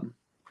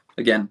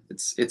 Again,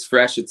 it's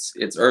fresh,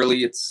 it's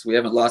early, we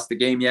haven't lost the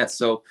game yet,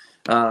 so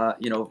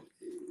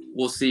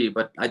we'll see.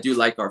 But I do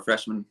like our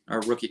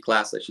rookie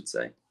class, I should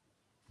say.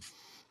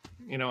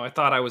 I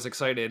thought I was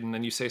excited, and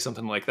then you say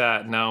something like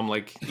that. Now I'm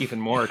like even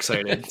more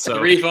excited. So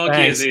 3 funky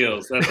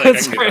Aziels.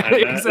 That's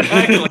right,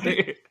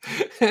 exactly.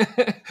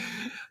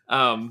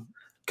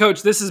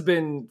 Coach, this has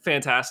been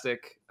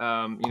fantastic.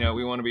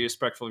 We want to be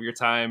respectful of your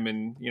time,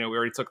 and we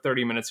already took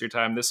 30 minutes of your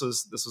time. This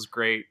was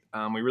great.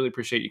 We really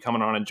appreciate you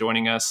coming on and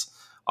joining us.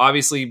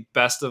 Obviously,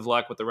 best of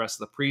luck with the rest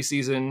of the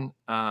preseason.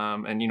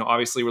 And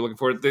obviously, we're looking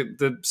forward.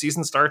 The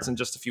season starts in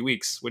just a few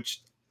weeks,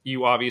 which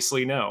you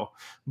obviously know,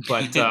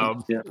 but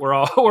yeah. we're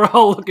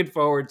all looking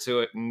forward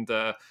to it. And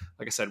like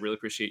I said, really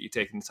appreciate you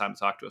taking the time to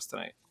talk to us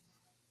tonight.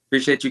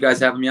 Appreciate you guys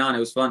having me on. It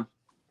was fun.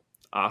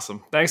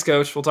 Awesome. Thanks,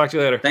 Coach. We'll talk to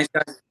you later. Thanks,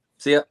 guys.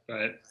 See ya. All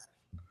right.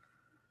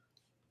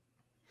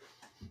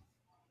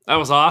 That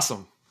was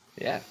awesome.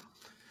 Yeah.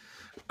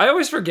 I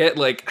always forget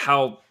like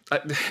how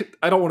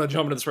I don't want to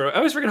jump into this. I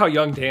always forget how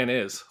young Dan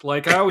is.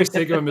 Like I always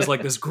think of him as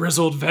like this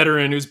grizzled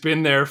veteran who's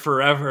been there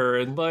forever,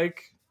 and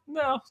like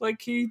no, like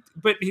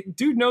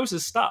dude knows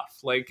his stuff.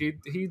 Like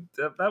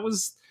that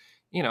was,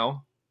 you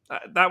know,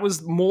 that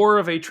was more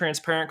of a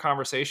transparent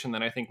conversation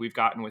than I think we've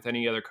gotten with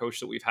any other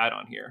coach that we've had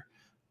on here,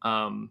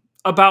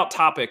 about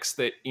topics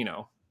that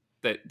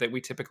that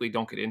we typically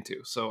don't get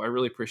into. So I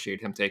really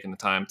appreciate him taking the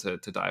time to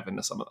dive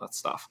into some of that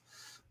stuff.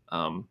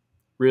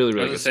 Really,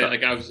 really good stuff.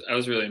 Like I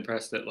was really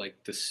impressed at like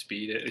the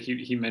speed.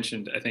 He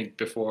mentioned, I think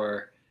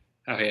before,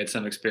 how he had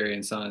some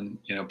experience on,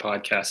 you know,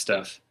 podcast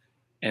stuff,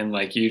 and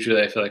like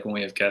usually I feel like when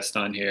we have guests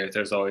on here,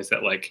 there's always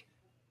that like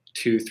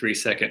 2-3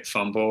 second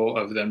fumble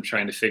of them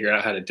trying to figure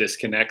out how to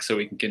disconnect so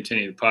we can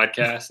continue the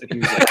podcast. And he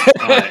was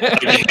like, on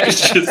it. Like, he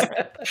was just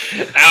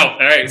out.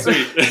 All right,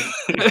 sweet.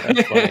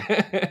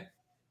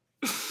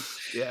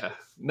 Yeah.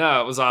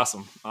 No, it was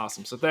awesome.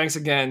 Awesome. So thanks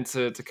again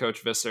to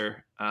Coach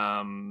Visser.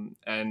 Yeah,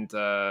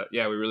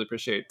 we really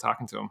appreciate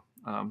talking to him.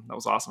 That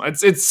was awesome.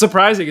 It's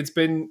surprising. It's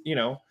been, you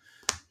know,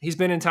 he's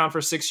been in town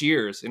for 6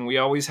 years, and we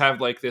always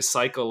have like this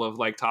cycle of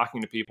like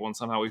talking to people, and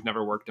somehow we've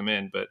never worked him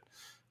in. But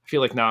I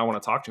feel like now I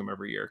want to talk to him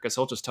every year because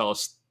he'll just tell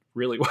us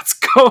really what's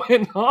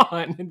going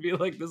on and be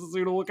like, this is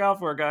who to look out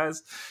for,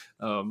 guys.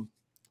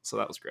 So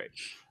that was great.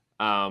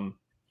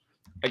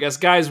 I guess,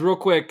 guys, real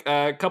quick,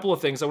 a couple of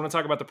things. I want to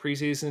talk about the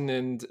preseason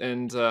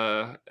and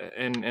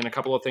a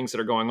couple of things that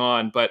are going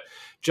on. But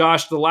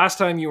Josh, the last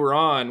time you were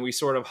on, we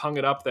sort of hung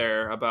it up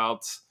there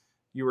about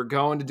you were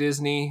going to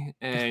Disney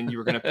and you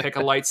were going to pick a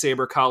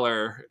lightsaber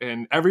color,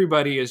 and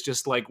everybody is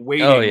just like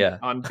waiting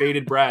on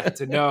bated breath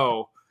to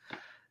know,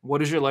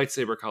 what is your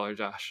lightsaber color,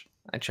 Josh?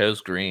 I chose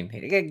green.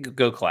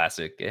 Go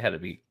classic. It had to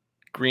be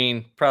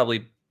green,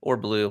 probably, or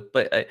blue.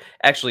 But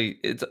actually,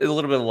 it's a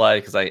little bit of a lie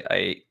because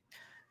I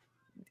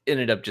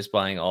ended up just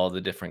buying all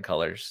the different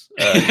colors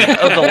of the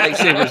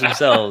lightsabers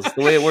themselves.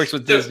 The way it works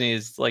with Disney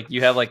is like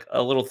you have like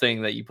a little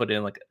thing that you put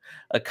in, like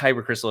a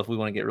kyber crystal, if we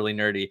want to get really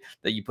nerdy,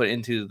 that you put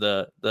into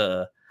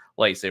the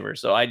lightsaber.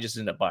 So I just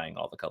ended up buying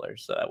all the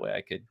colors so that way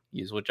I could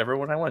use whichever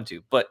one I wanted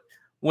to. But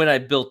when I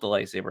built the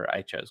lightsaber,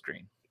 I chose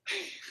green.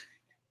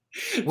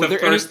 The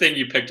first thing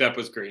you picked up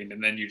was green,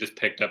 and then you just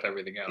picked up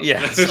everything else.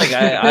 Yeah, it's like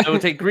I will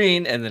take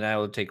green, and then I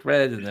will take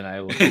red, and then I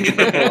will take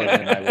purple,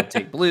 and then I will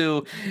take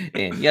blue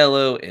and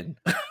yellow. And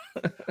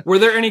were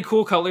there any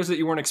cool colors that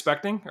you weren't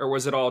expecting, or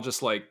was it all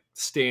just like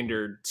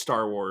standard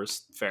Star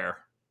Wars fare?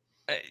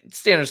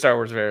 Standard Star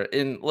Wars fare.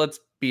 And let's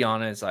be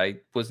honest, I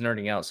was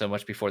nerding out so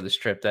much before this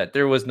trip that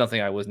there was nothing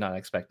I was not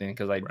expecting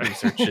because I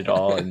researched it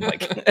all and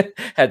like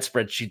had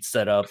spreadsheets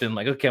set up and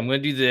like, okay, I'm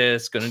going to do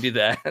this, going to do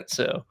that.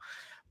 So.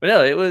 But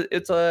no,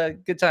 it's a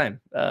good time.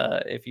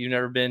 If you've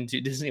never been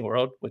to Disney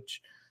World, which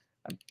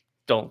I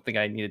don't think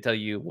I need to tell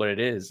you what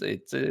it is,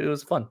 it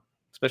was fun,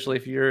 especially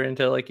if you're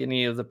into like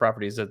any of the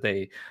properties that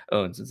they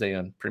own, since they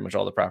own pretty much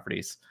all the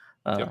properties.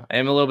 I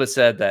am a little bit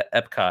sad that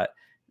Epcot,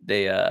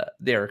 they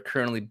are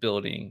currently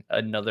building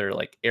another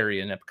like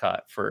area in Epcot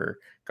for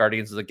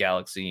Guardians of the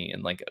Galaxy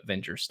and like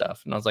Avengers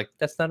stuff, and I was like,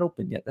 that's not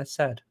open yet. That's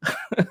sad.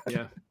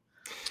 Yeah.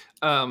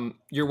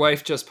 Your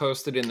wife just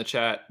posted in the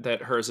chat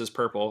that hers is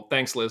purple.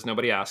 Thanks, Liz.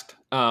 Nobody asked.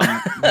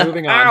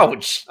 Moving on.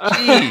 Ouch!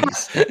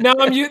 Jeez. now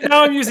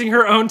I'm using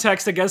her own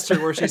text against her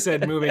where she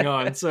said moving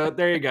on. So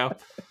there you go.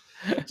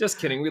 Just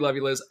kidding. We love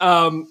you, Liz.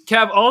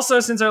 Kev, also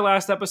since our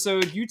last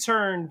episode, you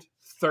turned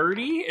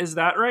 30. Is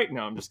that right?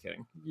 No, I'm just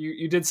kidding.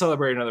 You did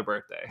celebrate another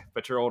birthday,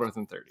 but you're older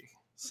than 30.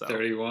 So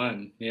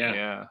 31.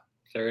 Yeah.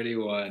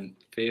 31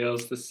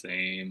 feels the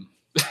same.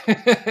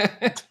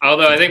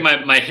 Although I think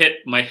my hip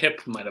might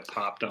have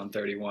popped on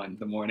 31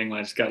 the morning when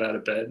I just got out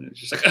of bed, and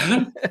it's just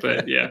like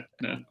but yeah,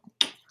 no,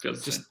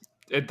 feels just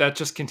that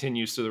just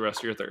continues through the rest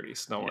of your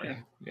 30s. Don't worry.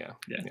 Yeah.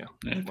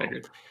 I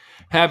figured.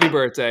 Happy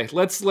birthday.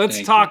 Let's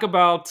talk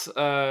about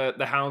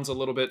the Hounds a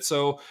little bit.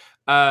 So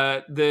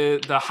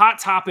the hot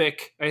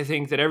topic I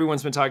think that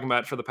everyone's been talking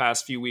about for the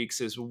past few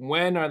weeks is,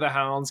 when are the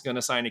Hounds going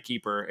to sign a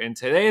keeper? And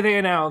today they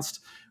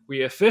announced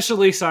we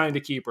officially signed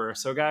a keeper.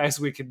 So guys,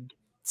 we could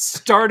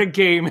start a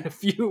game in a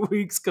few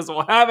weeks because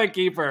we'll have a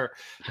keeper.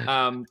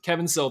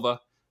 Kevin Silva.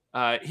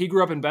 He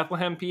grew up in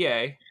Bethlehem,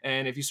 PA,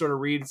 and if you sort of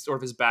read sort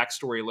of his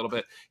backstory a little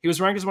bit, he was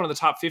ranked as one of the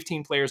top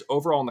 15 players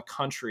overall in the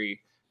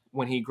country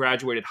when he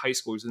graduated high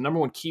school. He was the number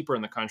one keeper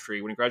in the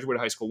country when he graduated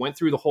high school, went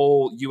through the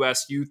whole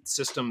U.S. youth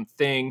system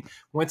thing,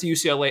 went to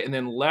UCLA, and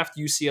then left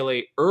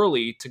UCLA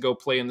early to go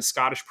play in the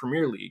Scottish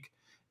Premier League.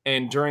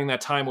 And during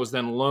that time was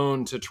then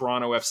loaned to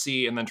Toronto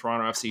FC and then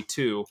Toronto FC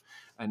 2.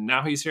 And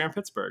now he's here in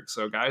Pittsburgh.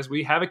 So, guys,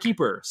 we have a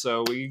keeper.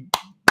 So we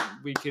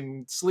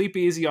can sleep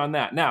easy on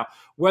that. Now,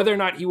 whether or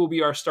not he will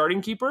be our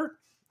starting keeper,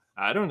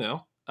 I don't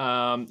know.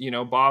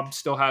 Bob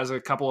still has a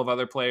couple of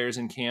other players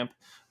in camp.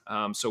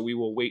 So we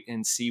will wait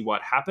and see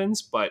what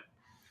happens. But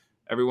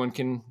everyone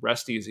can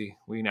rest easy.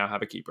 We now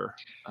have a keeper.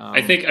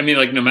 I think,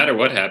 no matter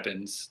what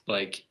happens,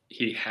 like,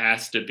 he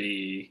has to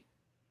be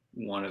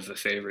one of the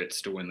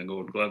favorites to win the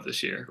Gold Glove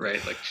this year,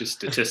 right? Like just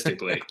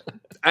statistically.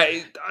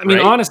 I mean,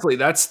 Right? honestly,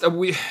 that's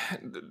we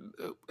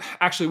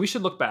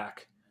should look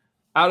back.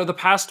 Out of the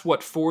past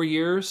 4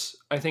 years,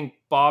 I think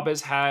Bob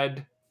has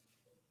had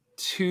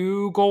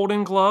 2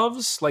 Golden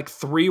Gloves, like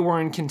 3 were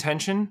in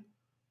contention.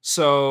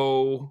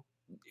 So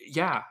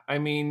yeah, I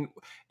mean,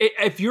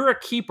 if you're a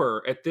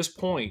keeper at this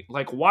point,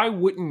 like why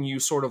wouldn't you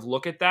sort of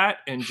look at that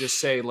and just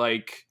say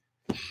like,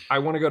 I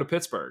want to go to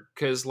Pittsburgh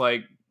because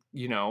like,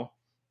 you know,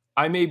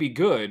 I may be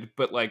good,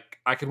 but like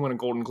I could win a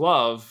Golden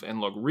Glove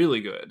and look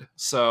really good.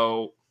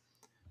 So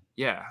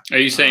yeah. Are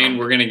you saying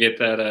we're gonna get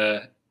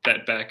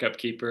that backup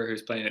keeper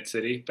who's playing at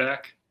City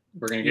back?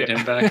 We're gonna get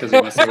him back because he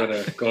wants to win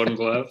a Golden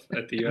Glove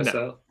at the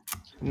USL.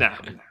 No.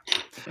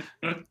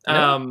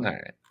 All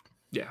right.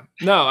 Yeah.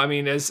 No, I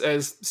mean, as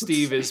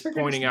Steve is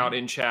pointing out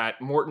in chat,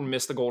 Morton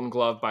missed the Golden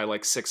Glove by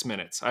like 6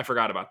 minutes. I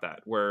forgot about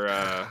that. Where,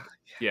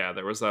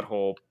 there was that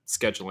whole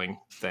scheduling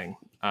thing.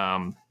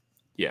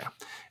 Yeah.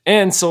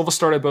 And Silva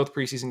started both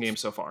preseason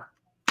games so far.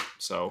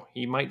 So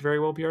he might very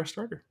well be our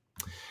starter.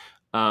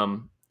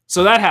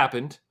 So that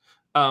happened.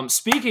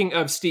 Speaking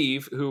of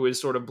Steve, who is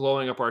sort of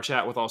blowing up our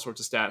chat with all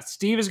sorts of stats,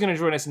 Steve is going to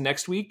join us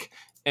next week.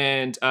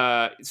 And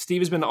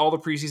Steve has been to all the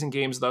preseason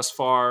games thus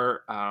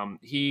far.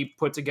 He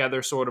put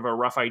together sort of a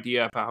rough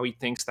idea of how he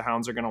thinks the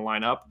Hounds are going to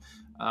line up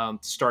to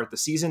start the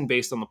season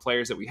based on the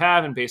players that we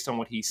have and based on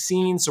what he's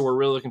seen. So we're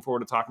really looking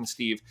forward to talking to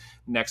Steve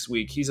next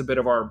week. He's a bit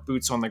of our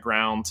boots on the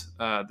ground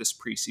this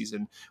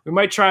preseason. We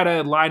might try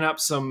to line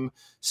up some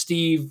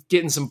Steve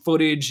getting some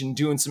footage and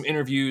doing some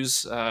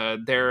interviews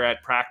there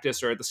at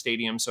practice or at the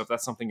stadium. So if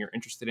that's something you're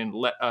interested in,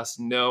 let us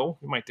know.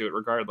 We might do it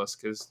regardless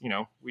because,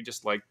 we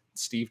just like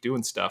Steve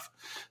doing stuff.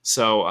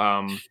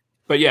 So,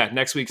 but yeah,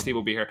 next week Steve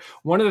will be here.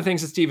 One of the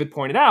things that Steve had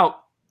pointed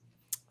out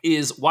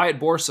is Wyatt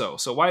Borso.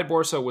 So Wyatt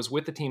Borso was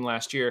with the team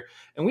last year,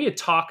 and we had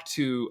talked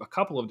to a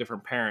couple of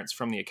different parents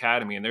from the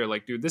academy, and they're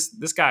like, dude,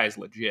 this guy is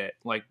legit.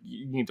 Like,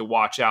 you need to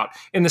watch out.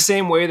 In the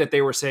same way that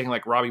they were saying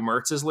like Robbie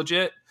Mertz is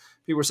legit,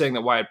 people were saying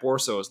that Wyatt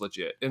Borso is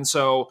legit. And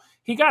so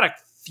he got a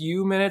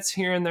few minutes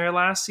here and there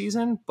last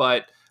season,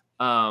 but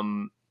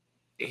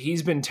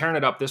he's been tearing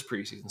it up this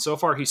preseason. So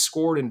far, he's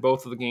scored in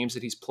both of the games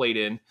that he's played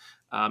in.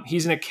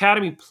 He's an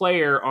academy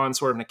player on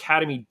sort of an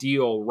academy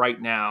deal right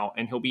now,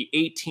 and he'll be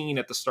 18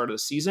 at the start of the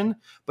season,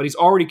 but he's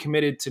already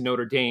committed to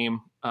Notre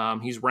Dame.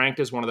 He's ranked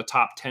as one of the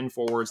top 10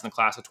 forwards in the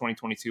class of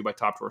 2022 by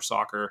Top Drawer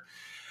Soccer.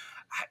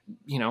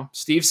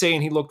 Steve's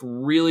saying he looked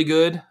really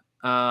good.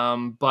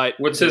 But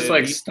what's his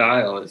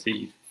style? Is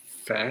he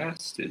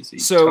fast? Is he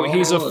so tall?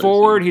 He's a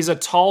forward. He's a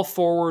tall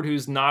forward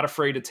who's not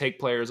afraid to take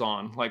players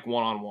on, like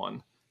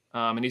one-on-one.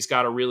 And he's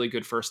got a really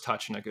good first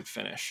touch and a good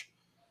finish.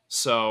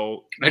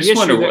 So I just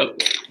wonder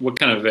what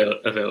kind of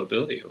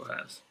availability he'll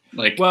have.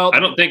 Like, I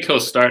don't think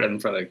he'll start in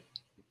front of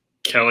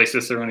Kelly,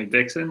 Cicerone,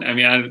 Dixon. I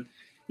mean,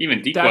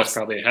 even Dequa's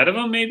probably ahead of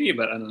him, maybe,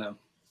 but I don't know.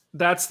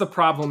 That's the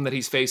problem that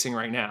he's facing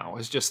right now.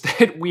 Is just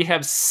that we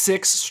have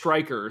 6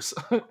 strikers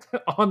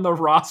on the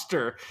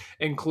roster,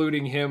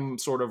 including him,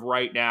 sort of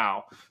right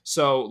now.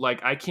 So,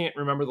 like, I can't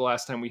remember the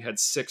last time we had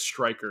 6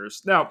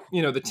 strikers. Now,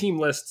 the team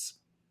lists.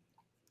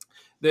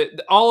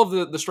 All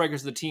of the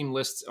strikers the team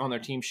lists on their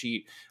team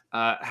sheet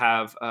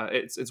have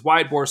it's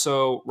Wyatt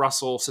Borso,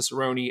 Russell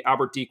Cicerone,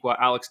 Albert Dequa,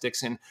 Alex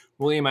Dixon,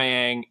 William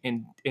Ayang,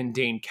 and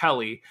Dane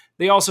Kelly.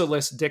 They also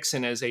list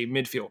Dixon as a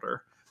midfielder,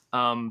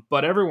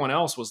 but everyone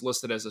else was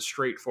listed as a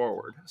straight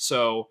forward.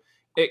 So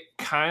it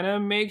kind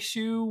of makes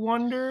you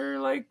wonder,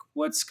 like,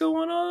 what's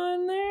going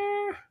on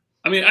there?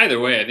 I mean,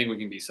 either way, I think we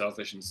can be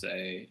selfish and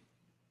say,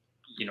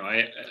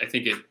 I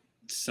think it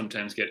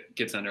sometimes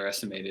gets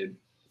underestimated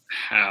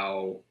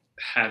how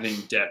having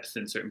depth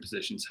in certain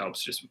positions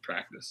helps just with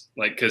practice.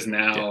 Like, because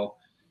now,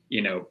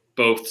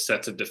 both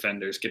sets of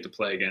defenders get to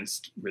play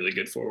against really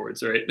good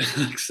forwards, right?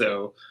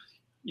 So,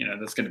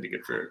 that's going to be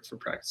good for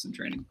practice and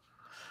training.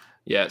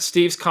 Yeah,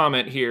 Steve's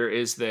comment here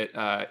is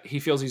that he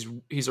feels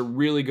he's a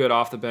really good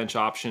off the bench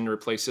option to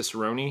replace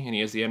Cicerone, and he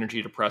has the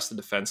energy to press the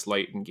defense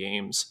late in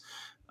games.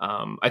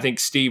 I think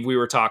Steve, we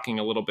were talking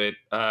a little bit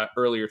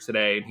earlier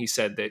today, and he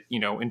said that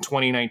in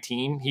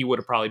 2019 he would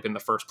have probably been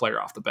the first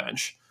player off the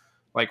bench.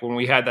 Like when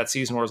we had that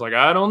season where it's like,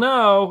 I don't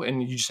know,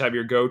 and you just have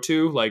your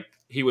go-to, like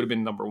he would have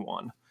been number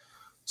 1.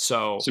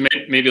 So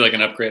maybe like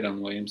an upgrade on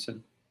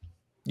Williamson.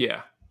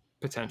 Yeah,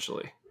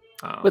 potentially.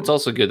 But it's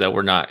also good that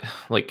we're not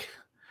like,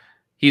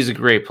 he's a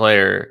great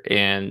player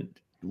and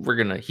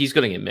he's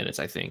going to get minutes.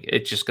 I think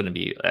it's just going to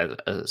be as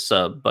a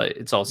sub, but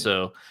it's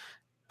also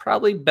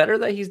probably better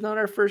that he's not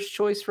our first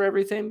choice for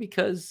everything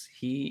because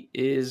he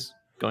is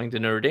going to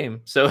Notre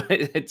Dame. So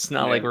it's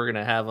not like we're going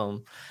to have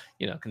him,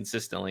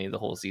 consistently the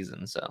whole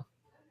season. So.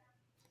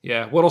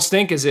 Yeah, what'll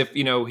stink is if,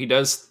 he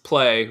does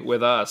play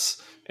with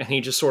us and he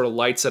just sort of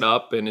lights it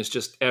up and is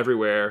just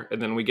everywhere. And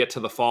then we get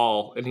to the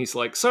fall and he's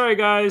like, sorry,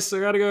 guys,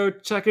 I got to go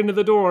check into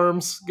the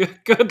dorms.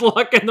 Good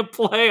luck in the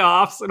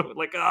playoffs. And I'm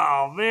like,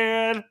 oh,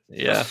 man.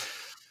 Yeah.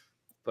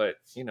 But,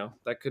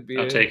 that could be.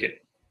 I'll take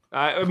it.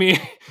 I mean,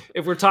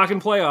 if we're talking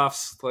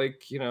playoffs,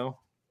 like,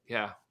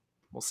 yeah,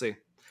 we'll see.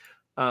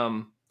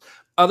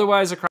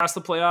 Otherwise, across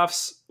the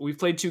playoffs, we've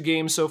played 2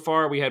 games so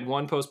far. We had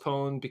one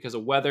postponed because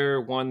of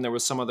weather. One, there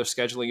was some other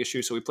scheduling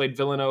issue. So we played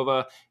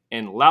Villanova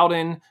and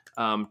Loudoun,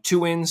 2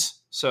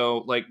 wins. So,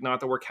 like, not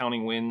that we're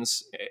counting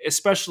wins,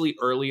 especially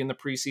early in the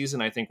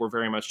preseason. I think we're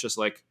very much just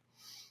like,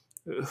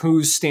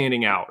 who's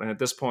standing out? And at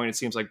this point, it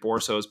seems like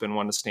Borso has been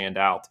one to stand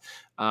out.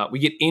 We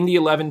get Indy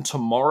 11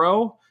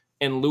 tomorrow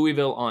and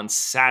Louisville on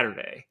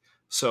Saturday.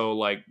 So,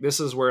 like, this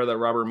is where the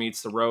rubber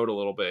meets the road a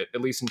little bit,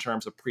 at least in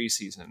terms of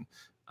preseason.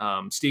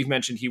 Steve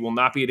mentioned he will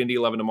not be at Indy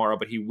 11 tomorrow,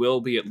 but he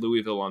will be at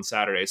Louisville on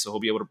Saturday. So he'll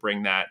be able to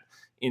bring that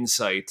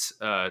insight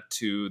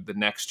to the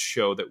next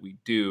show that we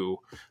do.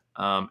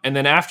 And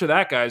then after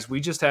that, guys,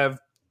 we just have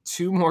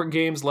 2 more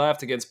games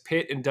left against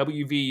Pitt and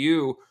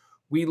WVU.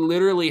 We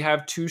literally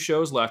have 2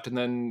 shows left and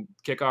then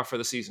kick off for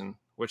the season,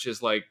 which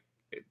is like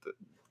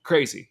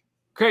crazy.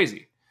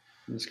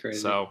 It's crazy.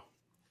 So,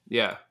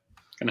 yeah.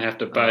 Gonna have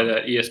to buy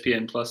that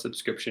ESPN Plus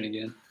subscription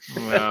again.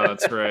 Well,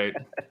 that's right.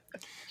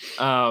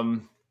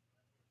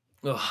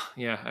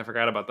 Yeah, I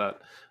forgot about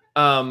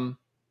that.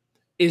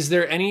 Is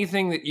there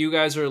anything that you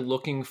guys are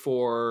looking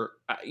for?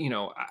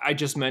 I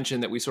just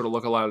mentioned that we sort of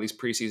look at a lot of these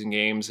preseason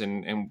games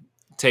and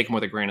take them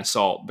with a grain of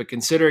salt. But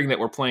considering that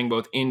we're playing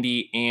both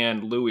Indy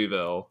and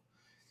Louisville,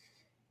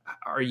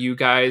 are you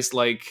guys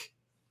like,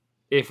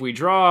 if we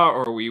draw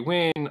or we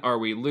win, or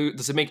we lose,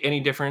 does it make any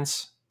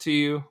difference to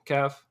you,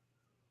 Kev?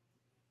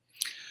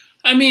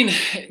 I mean,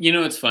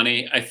 it's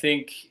funny. I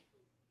think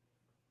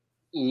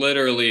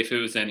literally if it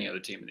was any other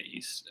team in the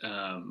East,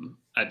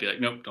 I'd be like,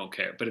 nope, don't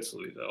care. But it's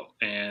Louisville.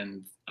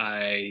 And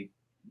I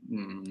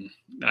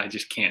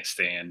just can't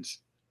stand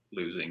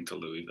losing to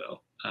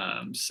Louisville.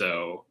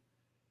 So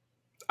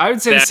I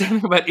would say the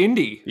same thing about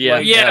Indy.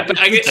 Yeah, but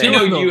I get I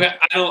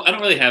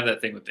don't really have that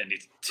thing with Indy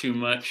too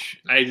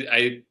much.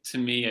 I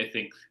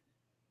think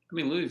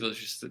Louisville is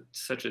just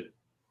such a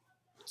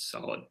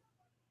solid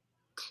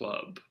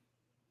club,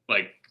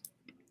 like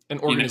an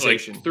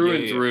organization, like through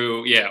and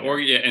through.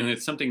 And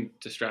it's something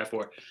to strive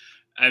for.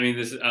 I mean,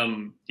 this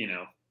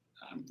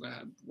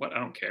what I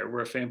don't care.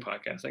 We're a fan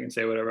podcast. I can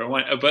say whatever I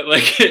want. But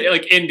like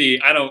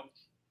Indy, I don't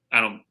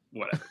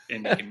whatever.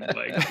 Indy can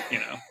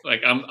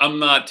like I'm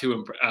not too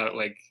impressed.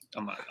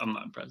 I'm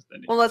not impressed with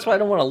Indy. Well, that's why I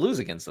don't want to lose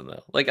against them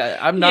though. Like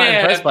I'm not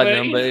impressed by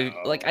them,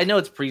 but like I know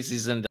it's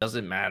preseason,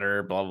 doesn't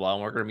matter, blah blah.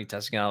 And we're going to be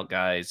testing out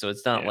guys, so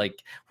it's not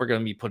like we're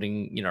going to be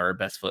putting our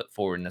best foot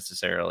forward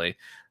necessarily.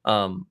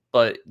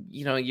 But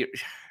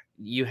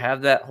you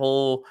have that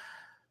whole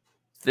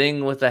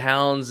thing with the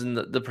Hounds and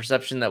the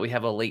perception that we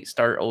have a late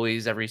start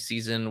always every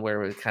season,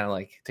 where it kind of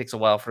like takes a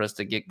while for us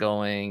to get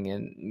going,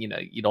 and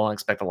you don't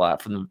expect a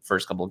lot from the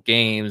first couple of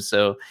games.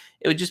 So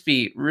it would just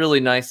be really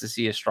nice to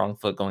see a strong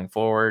foot going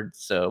forward.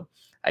 So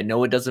I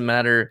know it doesn't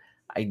matter.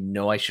 I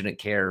know I shouldn't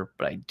care,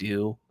 but I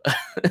do.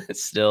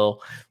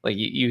 Still, like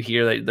you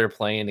hear that they're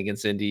playing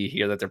against Indy, you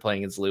hear that they're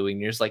playing against Louis,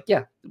 and you're just like,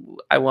 yeah,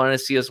 I want to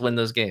see us win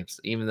those games,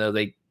 even though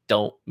they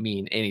don't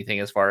mean anything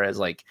as far as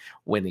like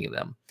winning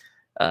them.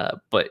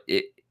 But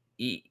it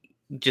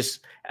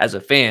just as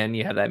a fan,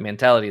 you have that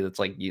mentality that's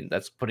like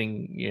that's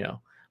putting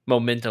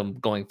momentum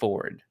going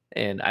forward,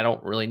 and I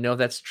don't really know if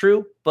that's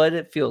true, but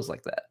it feels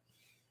like that.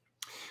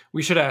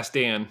 We should ask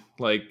Dan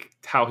like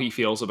how he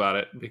feels about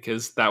it,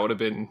 because that would have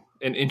been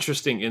an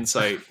interesting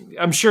insight.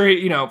 I'm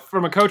sure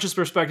from a coach's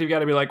perspective, you got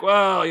to be like,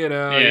 well, you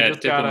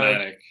just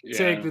gotta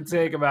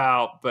take him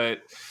out, but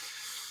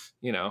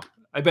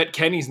I bet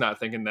Kenny's not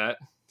thinking that.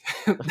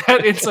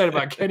 That insight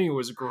about Kenny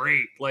was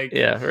great. Like,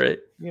 yeah, right.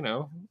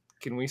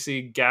 Can we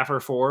see Gaffer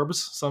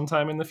Forbes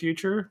sometime in the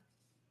future?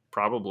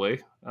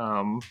 Probably.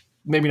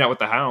 Maybe not with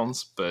the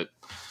Hounds, but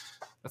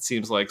that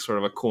seems like sort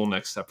of a cool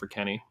next step for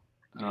Kenny.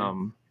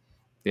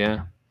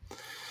 Yeah.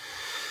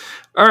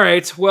 All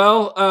right.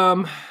 Well,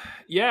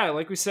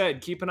 like we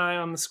said, keep an eye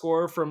on the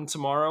score from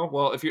tomorrow.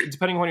 Well,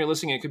 depending on when you're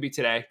listening, it could be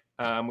today.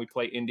 We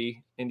play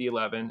Indy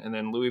 11, and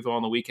then Louisville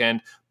on the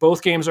weekend.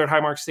 Both games are at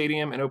Highmark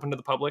Stadium and open to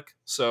the public.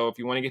 So if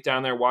you want to get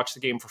down there, watch the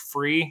game for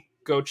free,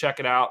 go check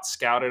it out,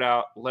 scout it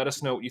out. Let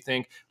us know what you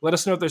think. Let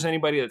us know if there's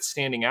anybody that's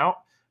standing out.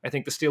 I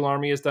think the Steel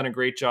Army has done a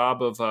great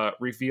job of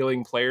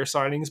revealing player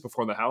signings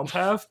before the Hounds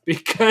have,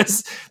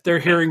 because they're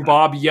hearing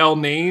Bob yell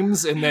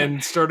names and then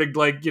started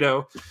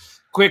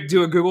quick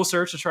do a Google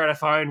search to try to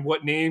find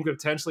what name could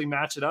potentially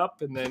match it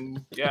up, and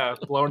then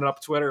blowing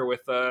up Twitter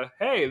with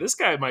hey, this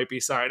guy might be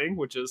signing,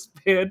 which is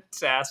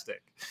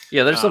fantastic.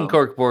 Yeah, there's some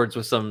cork boards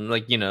with some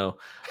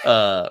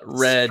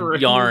red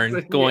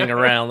yarn going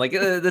around. Like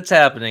that's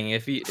happening.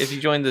 If you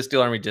join the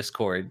Steel Army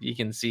Discord, you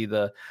can see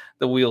the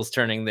wheels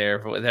turning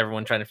there with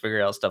everyone trying to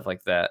figure out stuff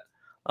like that.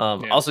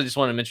 Also, just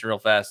want to mention real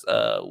fast,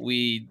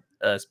 we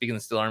speaking of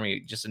the Steel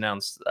Army, just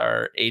announced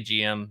our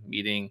AGM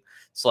meeting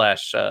 /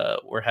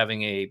 we're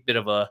having a bit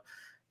of a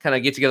kind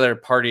of get together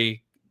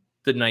party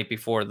the night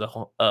before the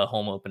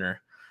home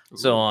opener. Ooh.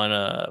 So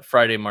on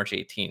Friday, March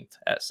 18th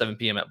at 7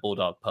 p.m. at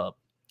Bulldog Pub.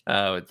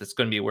 That's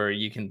going to be where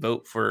you can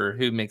vote for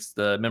who makes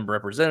the member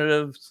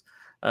representatives.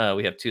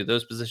 We have 2 of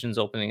those positions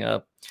opening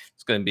up.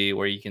 It's going to be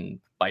where you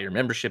can buy your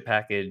membership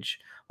package.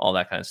 all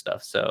that kind of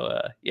stuff.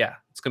 So yeah,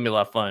 it's gonna be a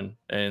lot of fun.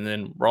 And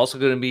then we're also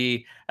gonna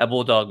be at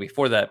Bulldog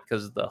before that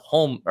because the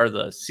home or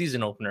the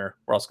season opener.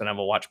 We're also gonna have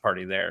a watch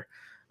party there,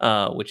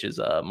 which is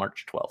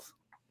March 12th.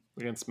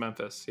 Against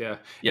Memphis, yeah.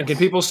 Yes. And can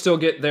people still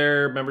get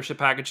their membership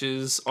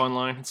packages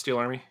online at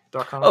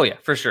steelarmy.com? Oh yeah,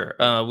 for sure.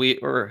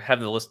 We're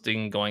having the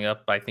listing going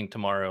up, I think,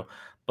 tomorrow.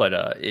 But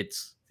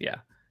it's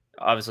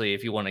obviously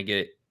if you want to get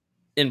it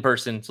in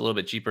person, it's a little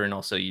bit cheaper, and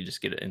also you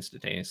just get it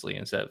instantaneously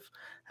instead of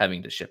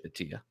having to ship it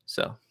to you.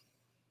 So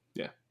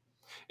yeah.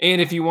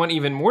 And if you want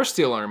even more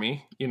Steel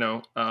Army,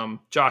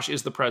 Josh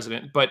is the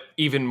president, but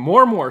even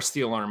more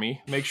Steel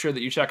Army, make sure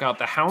that you check out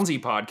the Houndsy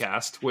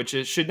podcast, which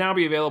should now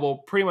be available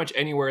pretty much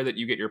anywhere that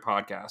you get your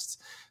podcasts.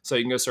 So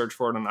you can go search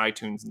for it on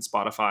iTunes and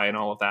Spotify and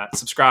all of that.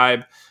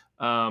 Subscribe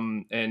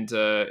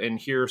and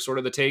hear sort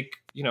of the take,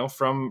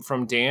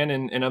 from Dan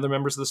and other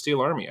members of the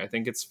Steel Army. I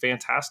think it's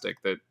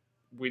fantastic that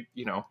we,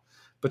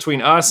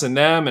 between us and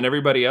them and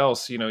everybody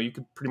else, you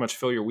could pretty much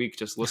fill your week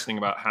just listening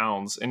about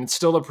hounds, and it's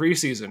still the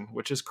preseason,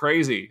 which is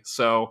crazy.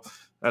 So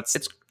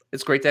it's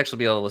great to actually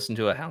be able to listen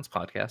to a hounds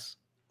podcast.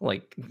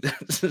 Like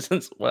since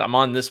I'm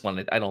on this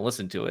one, I don't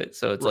listen to it.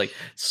 So it's like,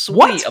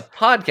 sweet, a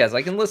podcast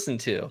I can listen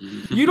to.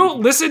 You don't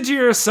listen to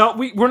yourself.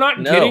 We're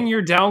not getting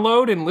your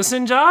download and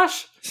listen,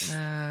 Josh.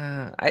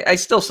 I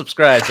still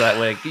subscribe so that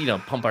way,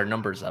 pump our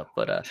numbers up,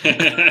 but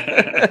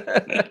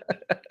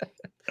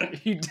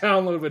you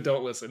download but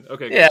don't listen.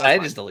 Okay. Yeah, I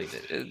just delete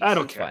it. I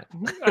don't care.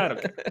 I don't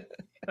care.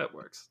 That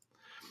works.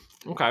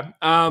 Okay.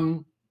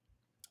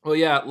 Well,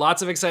 yeah,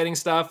 lots of exciting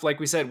stuff. Like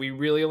we said, we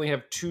really only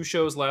have 2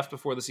 shows left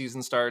before the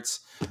season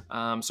starts.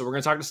 So we're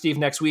going to talk to Steve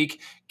next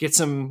week, get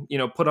some,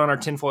 put on our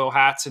tinfoil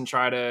hats and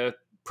try to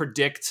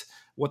predict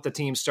what the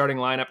team's starting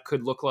lineup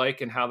could look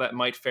like and how that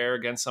might fare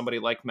against somebody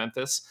like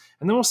Memphis.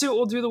 And then we'll see what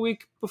we'll do the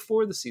week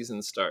before the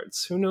season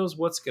starts. Who knows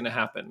what's going to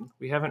happen?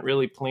 We haven't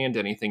really planned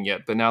anything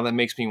yet, but now that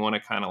makes me want to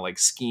kind of like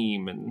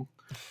scheme and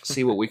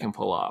see what we can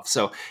pull off.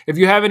 So if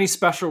you have any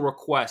special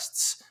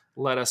requests,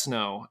 let us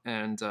know.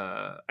 And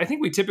I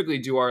think we typically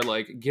do our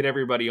get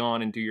everybody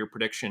on and do your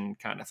prediction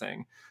kind of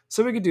thing.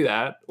 So we could do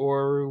that,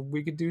 or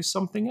we could do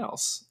something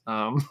else.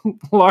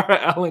 Laura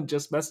Allen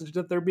just messaged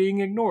that they're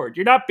being ignored.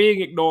 You're not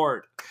being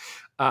ignored.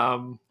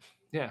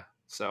 Yeah.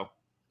 So,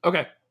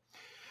 okay.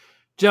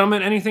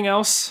 Gentlemen, anything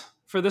else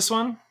for this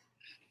one?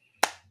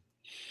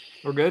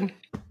 We're good?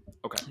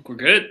 Okay. We're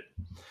good.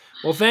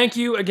 Well, thank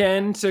you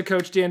again to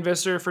Coach Dan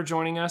Visser for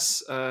joining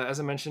us.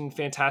 As I mentioned,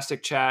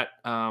 fantastic chat.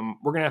 We're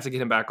going to have to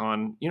get him back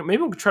on. Maybe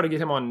we'll try to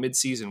get him on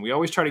mid-season. We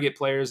always try to get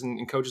players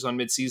and coaches on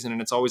mid-season,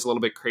 and it's always a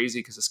little bit crazy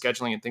because of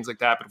scheduling and things like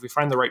that. But if we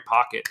find the right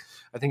pocket,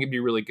 I think it'd be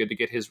really good to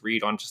get his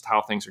read on just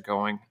how things are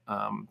going.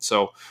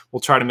 So we'll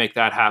try to make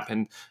that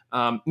happen.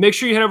 Make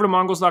sure you head over to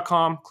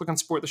mongols.com, click on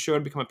support the show to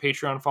become a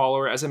Patreon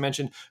follower. As I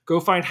mentioned, go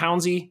find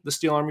Houndsy, the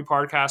Steel Army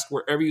podcast,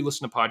 wherever you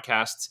listen to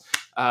podcasts.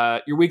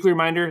 Your weekly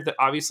reminder that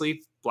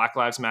obviously Black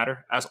Lives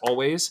Matter, as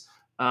always.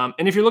 And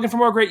if you're looking for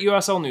more great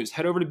USL news,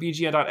 head over to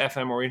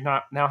bgn.fm, where we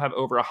now have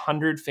over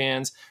 100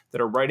 fans that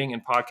are writing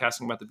and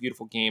podcasting about the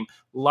beautiful game.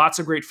 Lots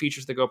of great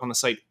features that go up on the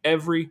site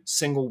every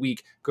single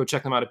week. Go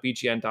check them out at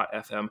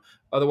bgn.fm.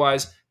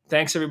 Otherwise,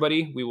 thanks,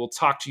 everybody. We will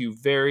talk to you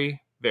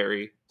very,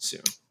 very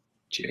soon.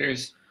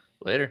 Cheers.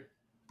 Later.